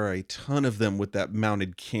 Because there are a ton of them with that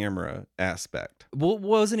mounted camera aspect. Well, it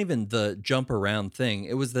wasn't even the jump around thing.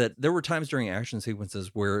 It was that there were times during action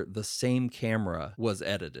sequences where the same camera was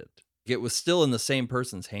edited. It was still in the same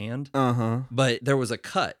person's hand, but there was a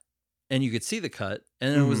cut. And you could see the cut,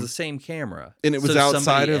 and it was the same camera. And it was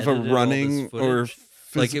outside of a running or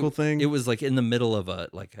physical thing. It was like in the middle of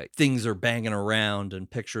things are banging around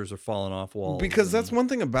and pictures are falling off walls. Because that's one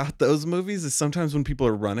thing about those movies is sometimes when people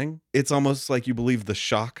are running, it's almost like you believe the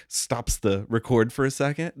shock stops the record for a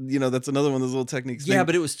second. That's another one of those little techniques. Yeah,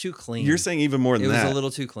 but it was too clean. You're saying even more than that. It was a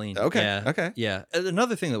little too clean. Okay. Yeah. Okay. Yeah.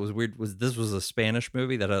 Another thing that was weird was this was a Spanish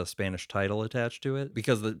movie that had a Spanish title attached to it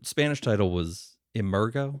because the Spanish title was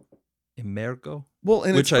Emergo. Well,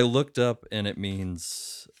 and which I looked up, and it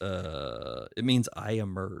means I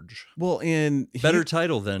emerge. Well, and better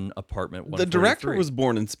title than Apartment 143. The director was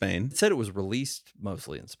born in Spain. It said it was released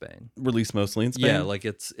mostly in Spain. Yeah, like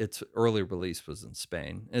its early release was in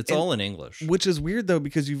Spain. It's all in English, which is weird though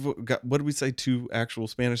because you've got, what did we say, 2 actual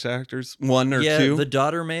Spanish actors, 1 or 2. Yeah, the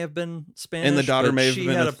daughter may have been Spanish, and the daughter may have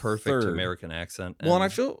been a perfect American accent. Well, and I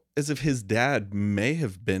feel as if his dad may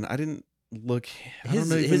have been. I didn't look.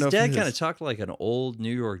 His dad kind of talked like an old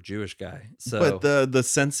New York Jewish guy. So, but the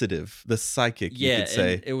sensitive, the psychic, you could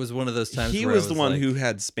say. And it was one of those times. He where was the one who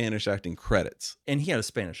had Spanish acting credits, and he had a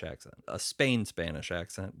Spanish accent, a Spanish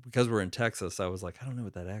accent. Because we're in Texas, I was like, I don't know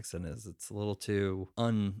what that accent is. It's a little too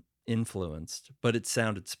uninfluenced, but it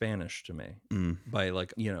sounded Spanish to me by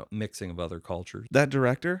mixing of other cultures. That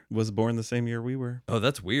director was born the same year we were. Oh,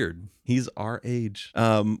 that's weird. He's our age.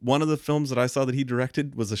 One of the films that I saw that he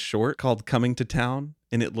directed was a short called Coming to Town,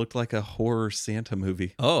 and it looked like a horror Santa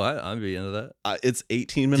movie. Oh, I'd be into that. It's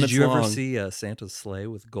 18 minutes long. Did you ever see Santa's Sleigh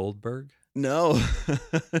with Goldberg? No.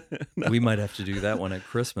 No. We might have to do that one at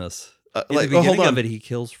Christmas. At the beginning of it, he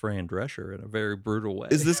kills Fran Drescher in a very brutal way.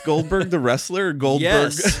 Is this Goldberg the wrestler or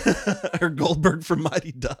Goldberg? Yes. Or Goldberg from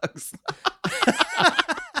Mighty Ducks?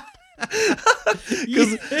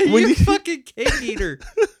 You fucking cake eater.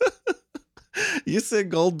 You said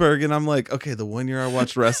Goldberg, and I'm like, okay, the one year I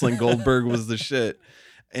watched wrestling, Goldberg was the shit.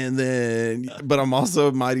 And then, but I'm also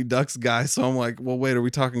a Mighty Ducks guy, so I'm like, well, wait, are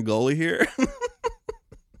we talking goalie here?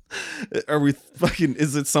 Are we fucking,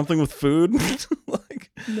 is it something with food?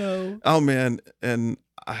 Like, No. Oh man, and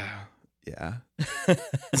yeah.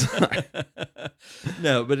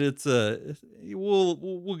 No, but it's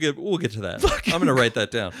we'll get to that. I'm gonna write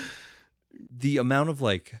that down. The amount of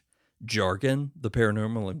like jargon the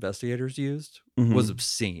paranormal investigators used was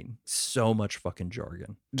obscene. So much fucking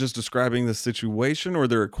jargon. Just describing the situation or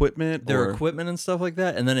their equipment? Equipment and stuff like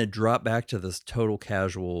that. And then it dropped back to this total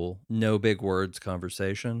casual, no big words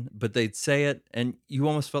conversation. But they'd say it, and you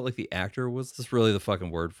almost felt like the actor was just really the fucking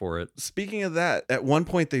word for it. Speaking of that, at one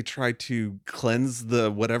point they tried to cleanse the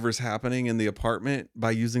whatever's happening in the apartment by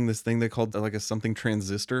using this thing they called like a something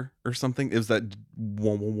transistor or something. It was that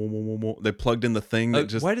they plugged in the thing that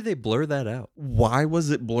just... Why did they blur that out? Why was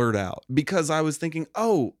it blurred out? Because I was thinking,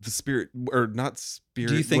 oh, the spirit, or not spirit.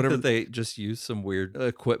 Do you think whatever. that they just used some weird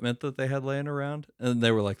equipment that they had laying around? And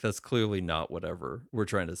they were like, that's clearly not whatever we're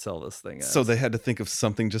trying to sell this thing as. So they had to think of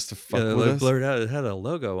something just to fuck with us? Blurred out. It had a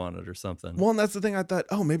logo on it or something. Well, and that's the thing. I thought,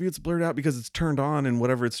 oh, maybe it's blurred out because it's turned on and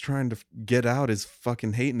whatever it's trying to get out is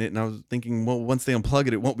fucking hating it. And I was thinking, well, once they unplug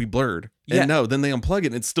it, it won't be blurred. Yeah. And no, then they unplug it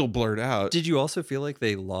and it's still blurred out. Did you also feel like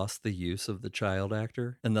they lost the use of the child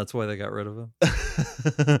actor and that's why they got rid of him?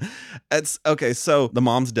 It's okay. So the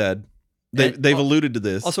mom's dead. They've alluded to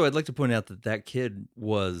this. Also, I'd like to point out that kid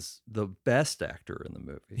was the best actor in the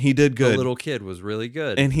movie. He did good. The little kid was really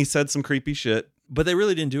good. And he said some creepy shit. But they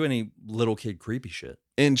really didn't do any little kid creepy shit.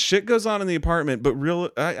 And shit goes on in the apartment, but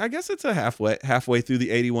I guess it's a halfway through the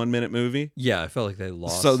 81-minute movie. Yeah, I felt like they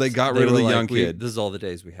lost. So they got rid of the young kid. This is all the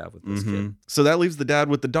days we have with this kid. So that leaves the dad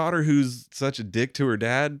with the daughter who's such a dick to her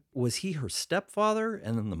dad. Was he her stepfather?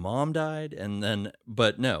 And then the mom died? And then,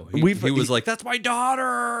 but no, he was like, that's my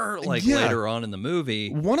daughter, like later on in the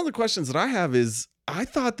movie. One of the questions that I have is, I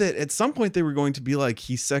thought that at some point they were going to be like,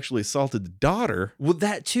 he sexually assaulted the daughter. Well,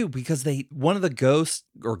 that too, because one of the ghosts,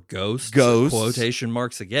 quotation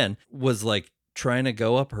marks again, was like trying to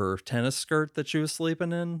go up her tennis skirt that she was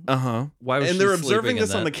sleeping in. Why was and she they're observing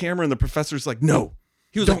this on the camera, and the professor's like, no.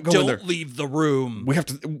 He was like, don't leave the room. We have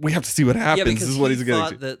to see what happens. Yeah, because this is what he he's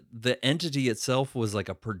thought getting to. that the entity itself was like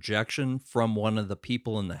a projection from one of the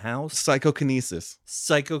people in the house. Psychokinesis.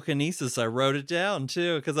 I wrote it down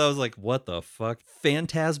too because I was like, what the fuck?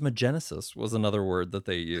 Phantasmagenesis was another word that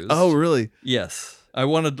they used. Oh, really? Yes.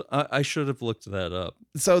 I should have looked that up.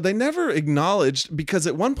 So they never acknowledged, because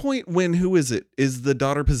at one point when, who is it? Is the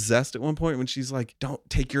daughter possessed at one point when she's like, don't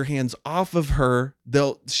take your hands off of her?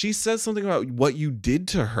 She says something about what you did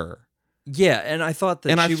to her. Yeah, and I thought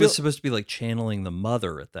that she was supposed to be like channeling the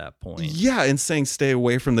mother at that point. Yeah, and saying stay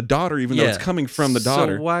away from the daughter, even though it's coming from the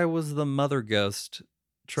daughter. So why was the mother ghost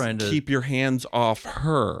trying to keep your hands off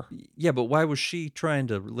her? Yeah, but why was she trying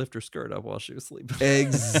to lift her skirt up while she was sleeping?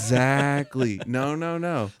 Exactly.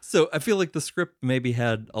 No. So I feel like the script maybe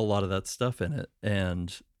had a lot of that stuff in it,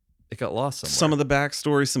 and it got lost somewhere. Some of the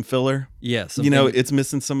backstory, some filler. Yeah. It's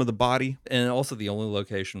missing some of the body. And also the only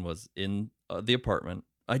location was in the apartment.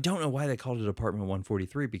 I don't know why they called it apartment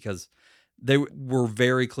 143, because they were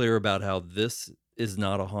very clear about how this is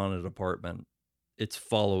not a haunted apartment. It's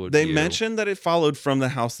followed. They mentioned that it followed from the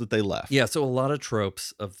house that they left. Yeah, so a lot of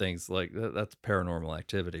tropes of things like that's paranormal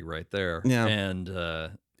activity right there. Yeah.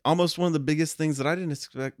 And almost one of the biggest things that I didn't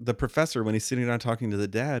expect, the professor, when he's sitting down talking to the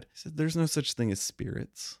dad, he said, there's no such thing as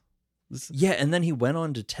spirits. Yeah, and then he went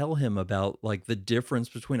on to tell him about like the difference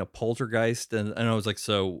between a poltergeist and I was like,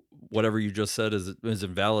 so whatever you just said is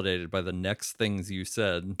invalidated by the next things you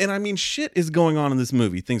said. And I mean, shit is going on in this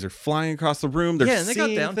movie. Things are flying across the room. They're and they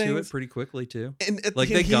got down to it pretty quickly too. And like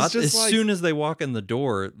they got as soon as they walk in the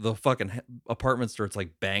door, the fucking apartment starts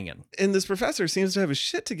like banging. And this professor seems to have his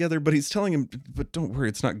shit together, but he's telling him, but don't worry,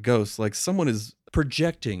 it's not ghosts. Like someone is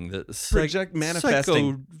projecting the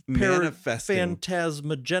manifesting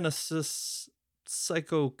phantasmagenesis,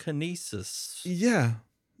 psychokinesis. Yeah.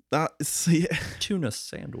 Tuna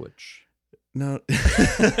sandwich. No.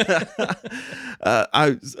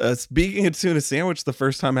 I speaking of tuna sandwich, the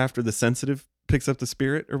first time after the sensitive picks up the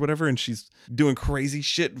spirit or whatever, and she's doing crazy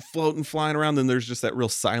shit and floating, flying around, then there's just that real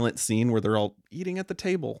silent scene where they're all eating at the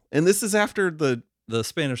table. And this is after the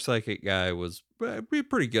Spanish psychic guy was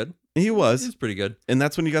pretty good. He's pretty good. And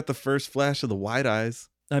that's when you got the first flash of the wide eyes.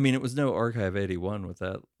 I mean, it was no Archive 81 with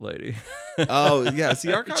that lady. Oh, yeah.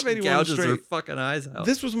 See, Archive 81 gouges her fucking eyes out.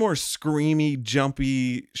 This was more screamy,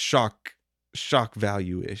 jumpy, shock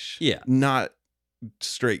value-ish. Yeah. Not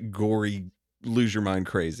straight gory lose your mind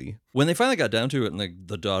crazy. When they finally got down to it and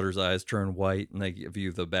the daughter's eyes turn white and they give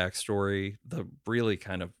you the backstory, the really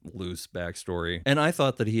kind of loose backstory. And I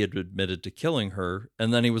thought that he had admitted to killing her.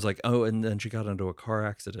 And then he was like, oh, and then she got into a car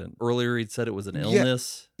accident. Earlier, he'd said it was an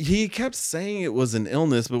illness. Yeah, he kept saying it was an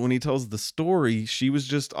illness, but when he tells the story, she was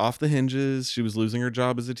just off the hinges. She was losing her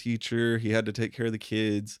job as a teacher. He had to take care of the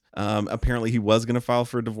kids. Apparently, he was going to file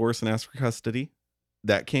for a divorce and ask for custody.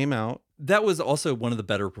 That came out. That was also one of the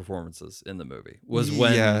better performances in the movie. Was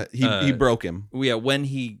when he broke him. Yeah, when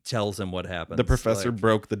he tells him what happened. The professor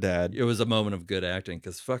broke the dad. It was a moment of good acting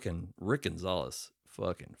because fucking Rick Gonzalez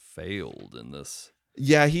fucking failed in this.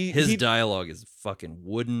 Yeah, his dialogue is fucking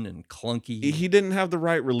wooden and clunky. He didn't have the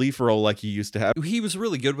right relief role like he used to have. He was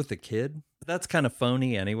really good with the kid. That's kind of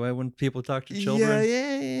phony anyway when people talk to children.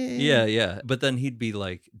 Yeah. But then he'd be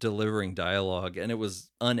like delivering dialogue and it was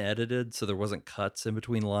unedited, so there wasn't cuts in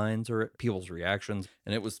between lines or people's reactions,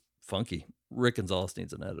 and it was funky. Rick Gonzalez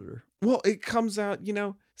needs an editor. Well, it comes out,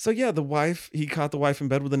 So yeah, he caught the wife in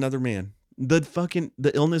bed with another man.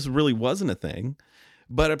 The illness really wasn't a thing.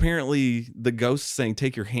 But apparently the ghost's saying,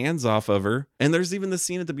 take your hands off of her. And there's even the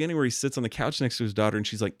scene at the beginning where he sits on the couch next to his daughter and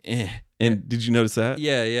she's like, eh. And did you notice that?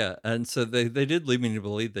 Yeah. And so they did lead me to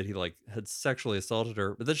believe that he like had sexually assaulted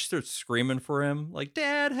her. But then she starts screaming for him, like,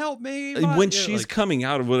 Dad, help me. And when she's coming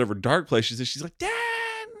out of whatever dark place she's like, Dad.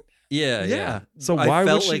 Yeah. So I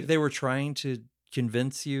felt like they were trying to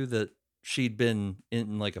convince you that she'd been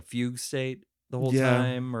in like a fugue state the whole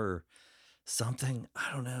time or something.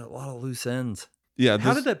 I don't know. A lot of loose ends. Yeah.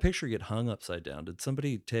 How did that picture get hung upside down? Did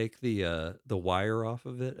somebody take the wire off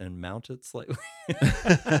of it and mount it slightly?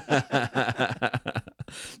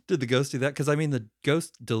 Did the ghost do that? Because I mean, the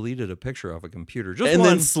ghost deleted a picture off a computer,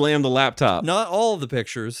 then slammed the laptop. Not all of the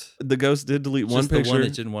pictures. The ghost did delete one just picture. The one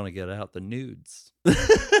it didn't want to get out, the nudes.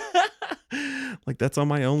 Like that's on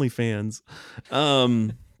my OnlyFans.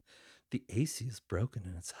 The AC is broken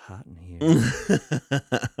and it's hot in here.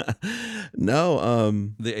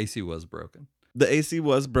 No. The AC was broken. The AC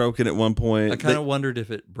was broken at one point. I kind of wondered if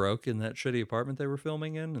it broke in that shitty apartment they were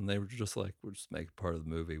filming in, and they were just like, "We'll just make it part of the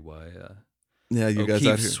movie." Why? You guys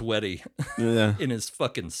out here sweaty, in his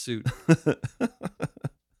fucking suit.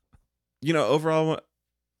 Overall,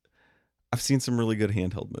 I've seen some really good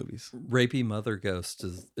handheld movies. Rapey Mother Ghost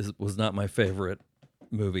was not my favorite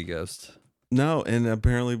movie ghost. No, and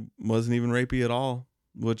apparently wasn't even rapey at all.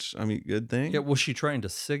 Which good thing. Yeah, was she trying to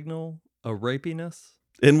signal a rapiness?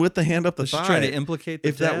 And with the hand up the thigh. Was she trying to implicate the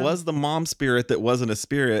If dad? that was the mom spirit that wasn't a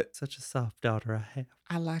spirit. Such a soft daughter I have.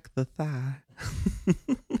 I like the thigh.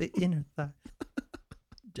 The inner thigh.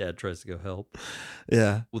 Dad tries to go help.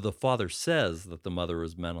 Yeah. Well, the father says that the mother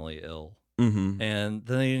was mentally ill. Mm-hmm. And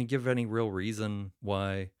then they didn't give any real reason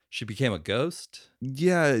why she became a ghost.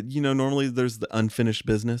 Yeah, normally there's the unfinished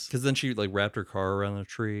business. Because then she like wrapped her car around a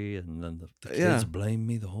tree, and then the kids blamed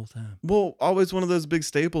me the whole time. Well, always one of those big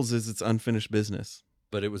staples is it's unfinished business.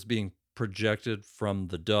 But it was being projected from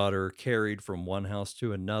the daughter, carried from one house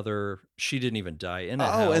to another. She didn't even die in a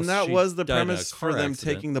house. Oh, and that she was the died in a premise car for them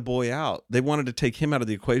accident. taking the boy out. They wanted to take him out of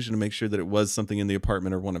the equation to make sure that it was something in the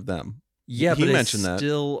apartment or one of them. Yeah, he but mentioned that.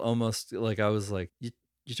 Still almost like I was like, you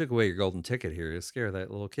took away your golden ticket here. You scare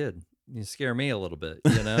that little kid. You scare me a little bit,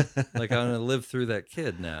 Like I'm going to live through that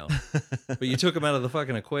kid now. But you took him out of the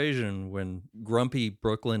fucking equation when grumpy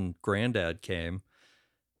Brooklyn granddad came,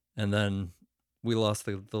 and then we lost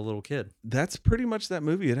the little kid. That's pretty much that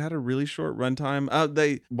movie. It had a really short runtime.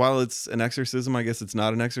 While it's an exorcism, I guess it's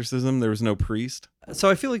not an exorcism. There was no priest. So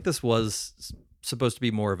I feel like this was supposed to be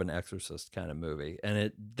more of an exorcist kind of movie,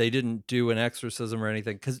 and they didn't do an exorcism or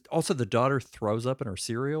anything, because also the daughter throws up in her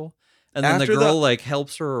cereal. And then After the girl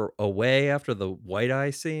helps her away after the white eye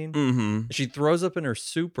scene. Mm-hmm. She throws up in her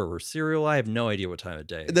soup or her cereal. I have no idea what time of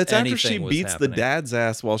day. That's after she beats the dad's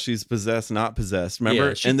ass while she's possessed, not possessed. Remember?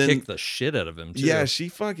 Yeah, she kicked the shit out of him too. Yeah, she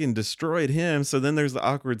fucking destroyed him. So then there's the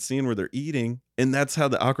awkward scene where they're eating, and that's how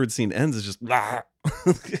the awkward scene ends. Is just blah.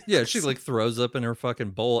 Yeah, she throws up in her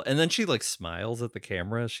fucking bowl, and then she smiles at the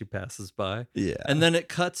camera as she passes by. Yeah, and then it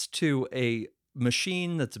cuts to a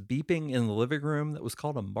machine that's beeping in the living room that was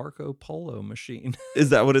called a Marco Polo machine.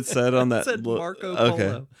 Is that what it said on that? It said Marco Polo.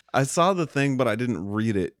 Okay. I saw the thing, but I didn't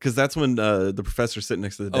read it because that's when the professor's sitting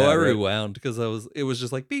next to the dad. I rewound because it was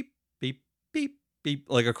just like beep, beep, beep, beep,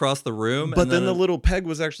 like across the room. But then the little peg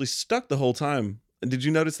was actually stuck the whole time. Did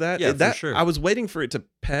you notice that? Yeah, for sure. I was waiting for it to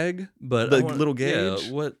peg the little gauge.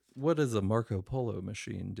 Yeah, what does a Marco Polo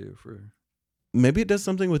machine do for? Maybe it does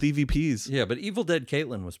something with EVPs. Yeah, but Evil Dead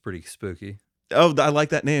Caitlin was pretty spooky. Oh, I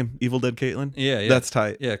like that name, Evil Dead Caitlin. Yeah. That's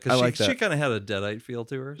tight. Yeah, because she kind of had a Deadite feel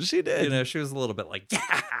to her. She did. She was a little bit like,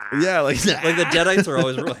 yeah. Yeah, like like the Deadites are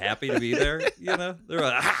always real happy to be there. You know, they're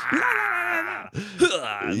like,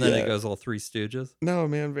 and then it goes all Three Stooges. No,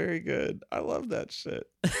 man, very good. I love that shit.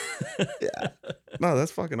 Yeah. No,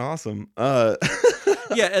 that's fucking awesome. Yeah,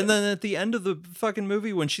 and then at the end of the fucking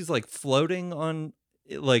movie, when she's like floating on,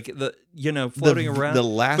 like floating around,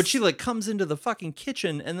 but she like comes into the fucking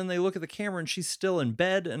kitchen, and then they look at the camera, and she's still in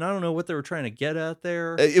bed, and I don't know what they were trying to get at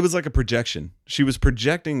there. It was like a projection. She was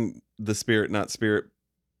projecting the spirit, not spirit,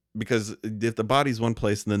 because if the body's one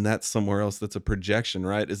place and then that's somewhere else, that's a projection,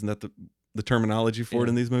 right? Isn't that the terminology for it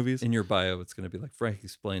in these movies? In your bio, it's going to be like Frank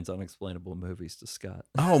explains unexplainable movies to Scott.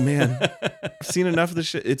 Oh man, I've seen enough of this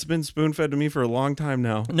shit. It's been spoon fed to me for a long time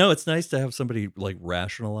now. No, it's nice to have somebody like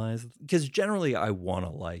rationalize, because generally I want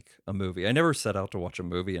to like a movie. I never set out to watch a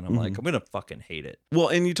movie and I'm like, I'm going to fucking hate it. Well,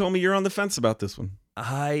 and you told me you're on the fence about this one.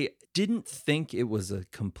 I didn't think it was a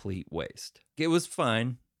complete waste. It was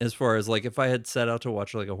fine. As far as like if I had set out to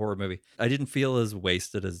watch like a horror movie, I didn't feel as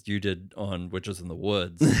wasted as you did on Witches in the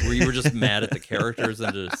Woods, where you were just mad at the characters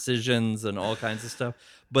and the decisions and all kinds of stuff.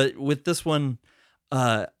 But with this one,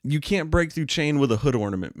 you can't break through chain with a hood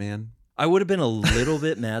ornament, man. I would have been a little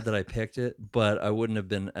bit mad that I picked it, but I wouldn't have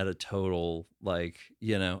been at a total like,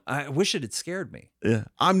 I wish it had scared me. Yeah,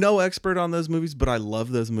 I'm no expert on those movies, but I love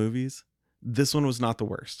those movies. This one was not the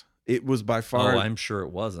worst. It was by far. Oh, I'm sure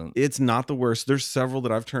it wasn't. It's not the worst. There's several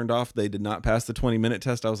that I've turned off. They did not pass the 20-minute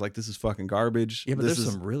test. I was like, this is fucking garbage. Yeah, but there's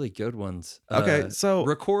some really good ones. Okay, so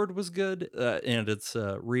Record was good, and it's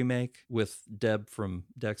a remake with Deb from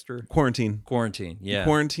Dexter. Quarantine, yeah.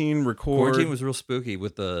 Record. Quarantine was real spooky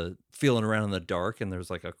with the feeling around in the dark, and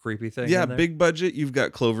there's like a creepy thing. Yeah, in there. big budget. You've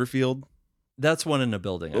got Cloverfield. That's one in a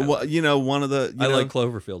building. Well, one of the. I like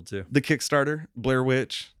Cloverfield too. The Kickstarter, Blair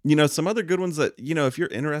Witch. Some other good ones that if you're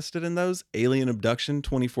interested in those, Alien Abduction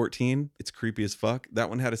 2014. It's creepy as fuck. That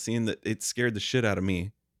one had a scene that it scared the shit out of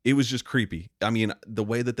me. It was just creepy. I mean, the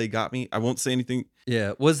way that they got me. I won't say anything.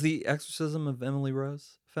 Yeah, was The Exorcism of Emily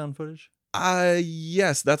Rose found footage?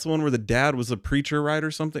 Yes, that's the one where the dad was a preacher, right,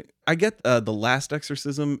 or something. I get The Last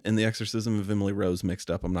Exorcism and The Exorcism of Emily Rose mixed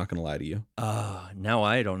up. I'm not gonna lie to you. Now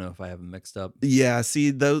I don't know if I have them mixed up. Yeah,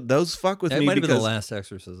 see, those fuck with me. It might have been The Last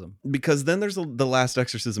Exorcism. Because then there's The Last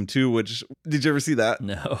Exorcism 2, which, did you ever see that?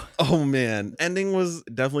 No. Oh man, ending was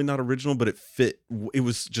definitely not original, but it fit. It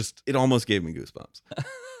was just, it almost gave me goosebumps.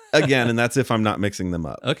 Again, and that's if I'm not mixing them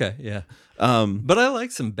up. Okay, yeah. But I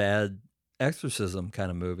like some bad exorcism kind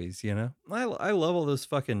of movies, I love all those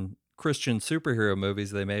fucking Christian superhero movies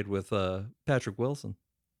they made with Patrick Wilson.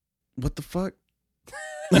 What the fuck?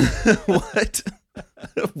 What?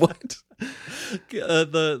 What?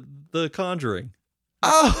 The Conjuring.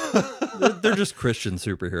 Oh, they're just Christian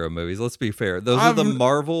superhero movies. Let's be fair. Those are the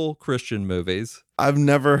Marvel Christian movies. I've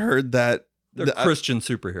never heard that. They're Christian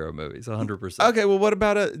superhero movies, 100%. Okay, well, what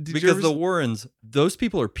about because the Warrens, those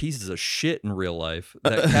people are pieces of shit in real life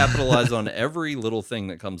that capitalize on every little thing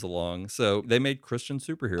that comes along. So they made Christian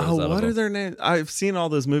superheroes. Oh, what are their names? I've seen all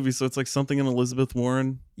those movies, so it's like something in Elizabeth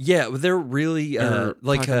Warren. Yeah, they're really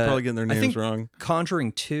like I'm probably getting their names wrong.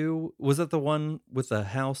 Conjuring 2, was that the one with the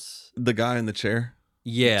house? The guy in the chair.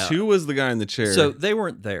 Yeah, 2 was the guy in the chair. So they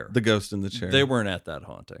weren't there. The ghost in the chair. They weren't at that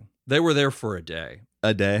haunting. They were there for a day.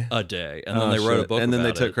 A day, and then they wrote a book, and then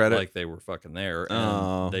they took credit, like they were fucking there,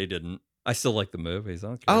 and they didn't. I still like the movies. I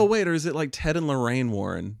don't care. Oh wait, or is it like Ted and Lorraine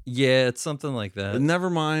Warren? Yeah, it's something like that. Never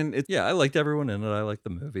mind. Yeah, I liked everyone in it. I like the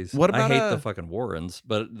movies. What about I hate the fucking Warrens,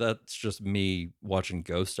 but that's just me watching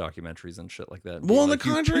ghost documentaries and shit like that. Well, like, The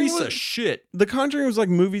Conjuring piece of shit. The Conjuring was like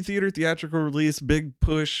movie theater, theatrical release, big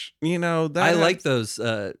push. That I like those.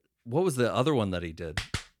 What was the other one that he did?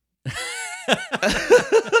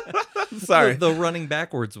 Sorry. The running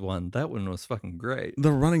backwards one. That one was fucking great.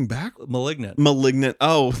 The running back? Malignant.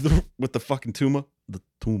 Oh, with the fucking tumor. The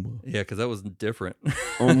tumor. Yeah, because that was different.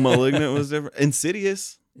 Oh, Malignant was different.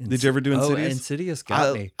 Insidious. Did you ever do Insidious? Oh, Insidious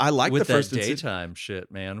got me. I like with the first that daytime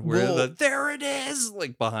shit, man. Where there it is,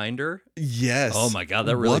 like behind her. Yes. Oh my god,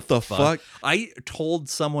 that really. What the fuck? I told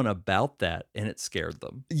someone about that, and it scared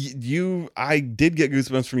them. I did get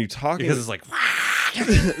goosebumps from you talking because it's like.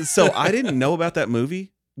 So I didn't know about that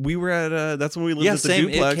movie. We were at that's when we lived at the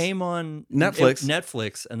duplex. It came on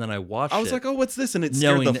Netflix, and then I watched it. I was like, "Oh, what's this?" And it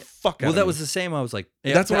scared the fuck out of me. Well, that was the same. I was like,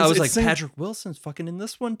 that's what I was like. Patrick Wilson's fucking in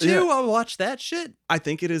this one too. Yeah. I'll watch that shit. I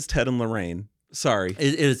think it is Ted and Lorraine. Sorry,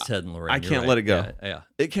 it is Ted and Lorraine. I can't let it go. Yeah,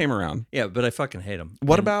 it came around. Yeah, but I fucking hate him.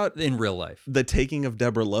 What about in real life? The Taking of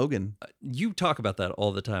Deborah Logan. You talk about that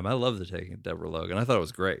all the time. I love The Taking of Deborah Logan. I thought it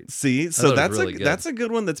was great. See, so that's a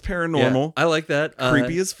good one. That's paranormal. Yeah, I like that.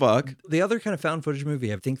 Creepy as fuck. The other kind of found footage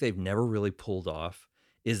movie I think they've never really pulled off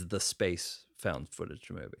is the space found footage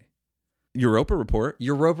movie. Europa Report.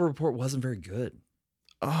 Europa Report wasn't very good.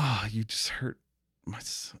 Oh, you just hurt my.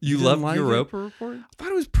 You didn't loved like Europa it? Report? I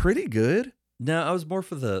thought it was pretty good. No, I was more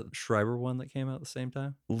for the Schreiber one that came out at the same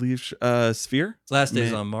time. Sphere? Last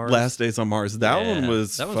Days on Mars. Last Days on Mars. That one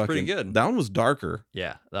was pretty good. That one was darker.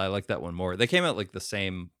 Yeah, I like that one more. They came out like the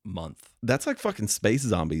same month. That's like fucking space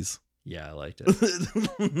zombies. Yeah, I liked it.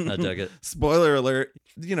 I dug it. Spoiler alert.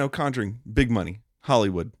 Conjuring, big money.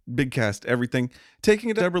 Hollywood, big cast, everything.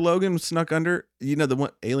 Taking it to Deborah Logan snuck under. The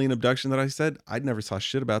one alien abduction that I said, I never saw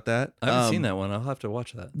shit about that. I haven't seen that one. I'll have to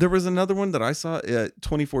watch that. There was another one that I saw,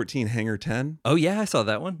 2014, Hangar 10. Oh yeah, I saw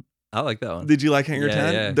that one. I like that one. Did you like Hangar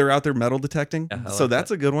 10? Yeah. They're out there metal detecting. Yeah, so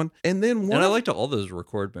that's a good one. And then I liked all those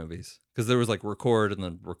record movies because there was like record and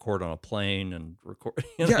then record on a plane and record.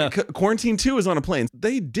 Yeah, Quarantine 2 is on a plane.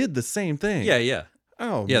 They did the same thing. Yeah.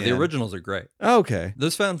 Oh, yeah, man. the originals are great. Okay.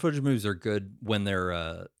 Those found footage movies are good when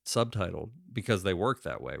they're subtitled because they work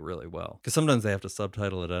that way really well. Because sometimes they have to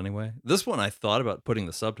subtitle it anyway. This one I thought about putting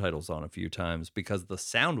the subtitles on a few times because the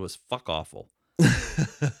sound was fuck awful.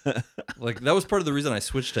 Like that was part of the reason I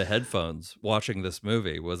switched to headphones watching this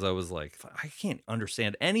movie was I was like, I can't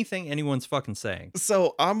understand anything anyone's fucking saying.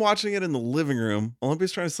 So I'm watching it in the living room.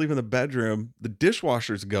 Olympia's trying to sleep in the bedroom. The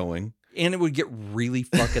dishwasher's going. And it would get really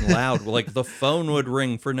fucking loud. Like the phone would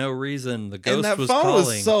ring for no reason. The ghost and that was phone calling.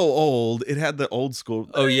 Was so old. It had the old school.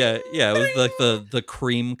 Oh yeah. It was like the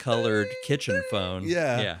cream colored kitchen phone.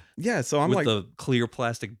 Yeah. So I'm with like the clear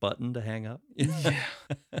plastic button to hang up. Yeah.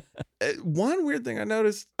 One weird thing I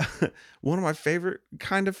noticed, one of my favorite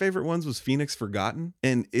ones was Phoenix Forgotten.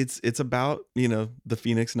 And it's about, the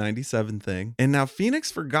Phoenix 97 thing. And now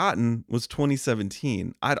Phoenix Forgotten was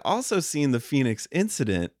 2017. I'd also seen the Phoenix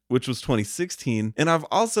Incident, which was 2016. And I've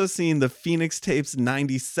also seen the Phoenix Tapes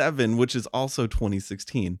 97, which is also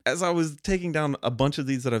 2016. As I was taking down a bunch of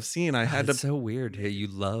these that I've seen, I had to... It's so weird. Hey, you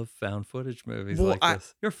love found footage movies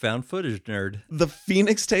this. You're a found footage nerd. The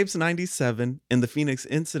Phoenix Tapes 97 and the Phoenix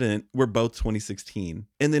Incident were both 2016.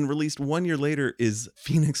 And then released 1 year later is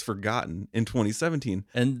Phoenix Forgotten in 2017.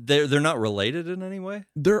 And they're not related in any way?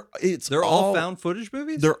 They're all found footage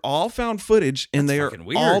movies? They're all found footage, and they are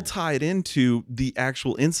weird. all tied into the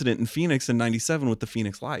actual incident in Phoenix in 97 with the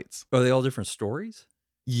Phoenix Lights. Are they all different stories?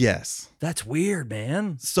 Yes. That's weird,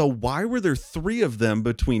 man. So why were there 3 of them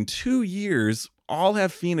between 2 years? All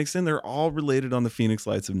have Phoenix in. They're all related on the Phoenix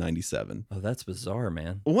Lights of 97. Oh, that's bizarre,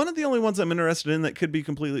 man. One of the only ones I'm interested in that could be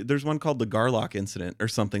completely... There's one called the Garlock Incident or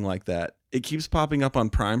something like that. It keeps popping up on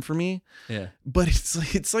Prime for me. Yeah. But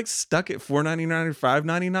it's like stuck at $4.99 or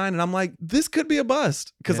 $5.99. And I'm like, this could be a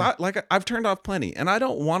bust. Because I've turned off plenty. And I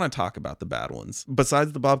don't want to talk about the bad ones.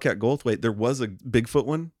 Besides the Bobcat Goldthwait, there was a Bigfoot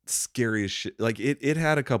one. Scary as shit. Like it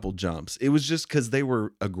had a couple jumps. It was just because they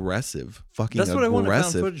were aggressive. Fucking aggressive. That's what I want in a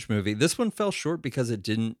found footage movie. This one fell short because it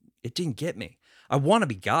didn't get me. I want to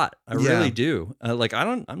be got. I really do. I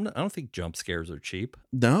don't think jump scares are cheap.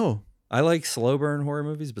 No. I like slow burn horror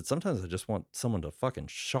movies, but sometimes I just want someone to fucking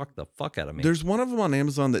shock the fuck out of me. There's one of them on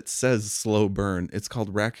Amazon that says slow burn. It's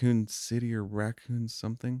called Raccoon City or Raccoon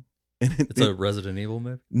something. And it's a Resident Evil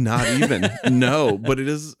movie? Not even. No, but it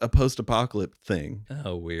is a post-apocalypse thing.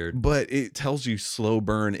 Oh, weird. But it tells you slow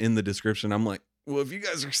burn in the description. I'm like, well, if you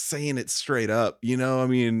guys are saying it straight up,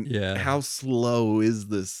 how slow is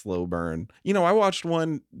this slow burn? I watched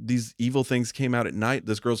one, these evil things came out at night.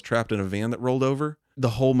 This girl's trapped in a van that rolled over. The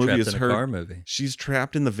whole movie is her. Car movie. She's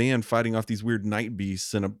trapped in the van fighting off these weird night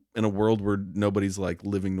beasts in a world where nobody's like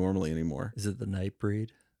living normally anymore. Is it the Nightbreed?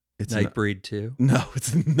 It's Nightbreed 2? No,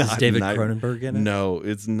 it's not. Is David Cronenberg in it? No,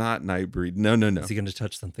 it's not Nightbreed. No. Is he going to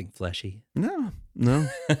touch something fleshy? No.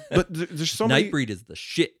 But there's so many. Nightbreed is the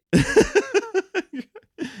shit.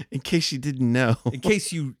 In case you didn't know. In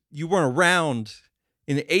case you weren't around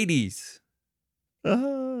in the 80s.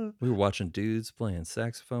 We were watching dudes playing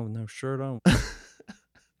saxophone with no shirt on.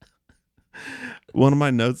 One of my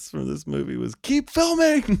notes from this movie was keep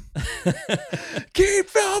filming. Keep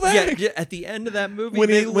filming. Yeah, at the end of that movie,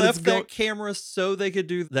 they left that camera so they could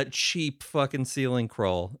do that cheap fucking ceiling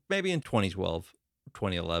crawl. Maybe in 2012,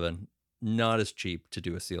 2011. Not as cheap to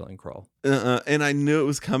do a ceiling crawl. And I knew it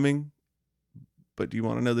was coming. But do you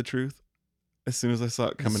want to know the truth? As soon as I saw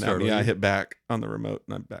it coming at me, I hit back on the remote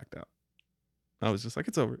and I backed out. I was just like,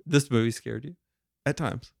 it's over. This movie scared you? At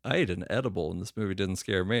times. I ate an edible and this movie didn't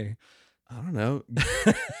scare me. I don't know.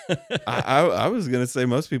 I was going to say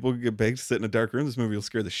most people get paid to sit in a dark room. This movie will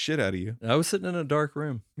scare the shit out of you. I was sitting in a dark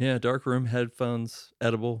room. Yeah, dark room, headphones,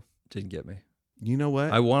 edible. Didn't get me. You know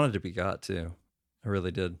what? I wanted to be got too. I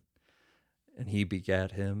really did. And he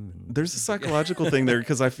begat him. There's a psychological thing there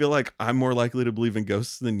because I feel like I'm more likely to believe in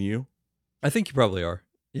ghosts than you. I think you probably are.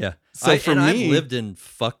 Yeah. So for me, I've lived in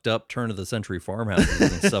fucked up turn of the century farmhouses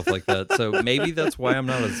and stuff like that. So maybe that's why I'm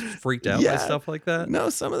not as freaked out by stuff like that. No,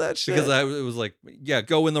 some of that shit. Because it was like, yeah,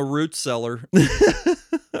 go in the root cellar.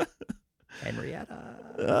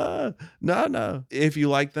 Henrietta. No. If you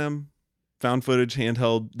like them, found footage,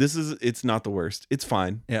 handheld, it's not the worst. It's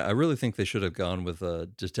fine. Yeah, I really think they should have gone with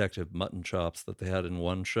detective mutton chops that they had in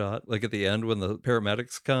one shot. Like at the end when the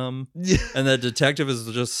paramedics come and the detective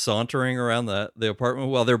is just sauntering around the apartment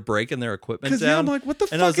while they're breaking their equipment down. Yeah, I'm like, what the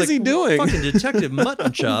fuck is he doing? Fucking detective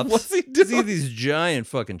mutton chops. What's he doing? See these giant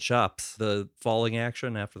fucking chops. The falling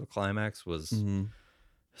action after the climax was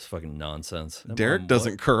fucking nonsense. Derek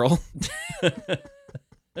doesn't curl.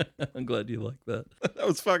 I'm glad you like that. That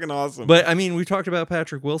was fucking awesome. But I mean, we talked about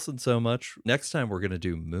Patrick Wilson so much. Next time we're going to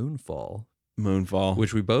do Moonfall,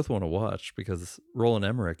 which we both want to watch because Roland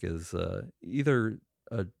Emmerich is either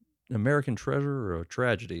an American treasure or a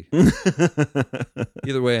tragedy.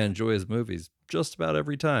 Either way, I enjoy his movies just about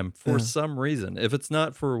every time for some reason. If it's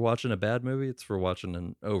not for watching a bad movie, it's for watching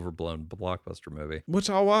an overblown blockbuster movie, which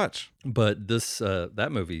I'll watch. But that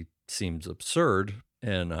movie seems absurd.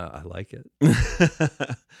 And I like it.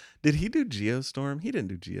 Did he do Geostorm? He didn't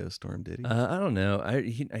do Geostorm, did he? I don't know.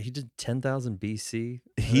 He did 10,000 BC.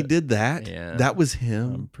 He did that? Yeah. That was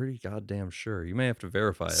him? I'm pretty goddamn sure. You may have to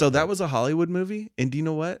verify it. So that was a Hollywood movie? And do you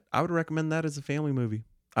know what? I would recommend that as a family movie.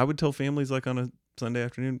 I would tell families like on a Sunday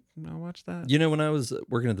afternoon, I'll watch that. You know, when I was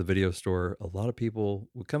working at the video store, a lot of people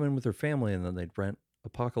would come in with their family and then they'd rent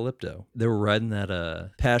Apocalypto. They were riding that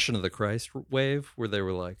Passion of the Christ wave where they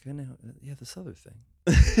were like, I know, yeah, this other thing.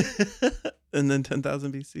 And then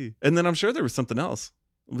 10,000 BC. And then I'm sure there was something else.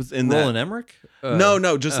 Was in Roland Emmerich?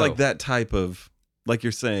 No, just like that type of, like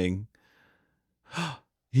you're saying.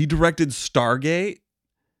 He directed Stargate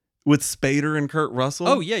with Spader and Kurt Russell.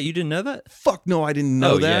 Oh, yeah, you didn't know that? Fuck no, I didn't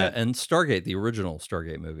know that. Yeah, and Stargate, the original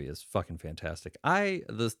Stargate movie is fucking fantastic.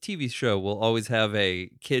 The TV show will always have a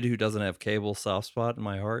kid who doesn't have cable soft spot in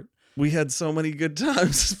my heart. We had so many good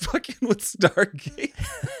times fucking with Stargate.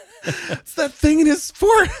 It's that thing in his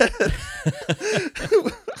forehead.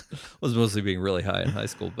 Was mostly being really high in high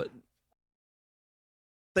school, but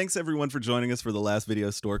thanks everyone for joining us for the Last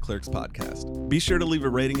Video Store Clerks podcast. Be sure to leave a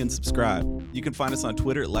rating and subscribe. You can find us on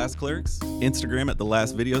Twitter at Last Clerks, Instagram at The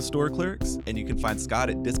Last Video Store Clerks, and you can find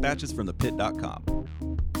Scott at dispatchesfromthepit.com.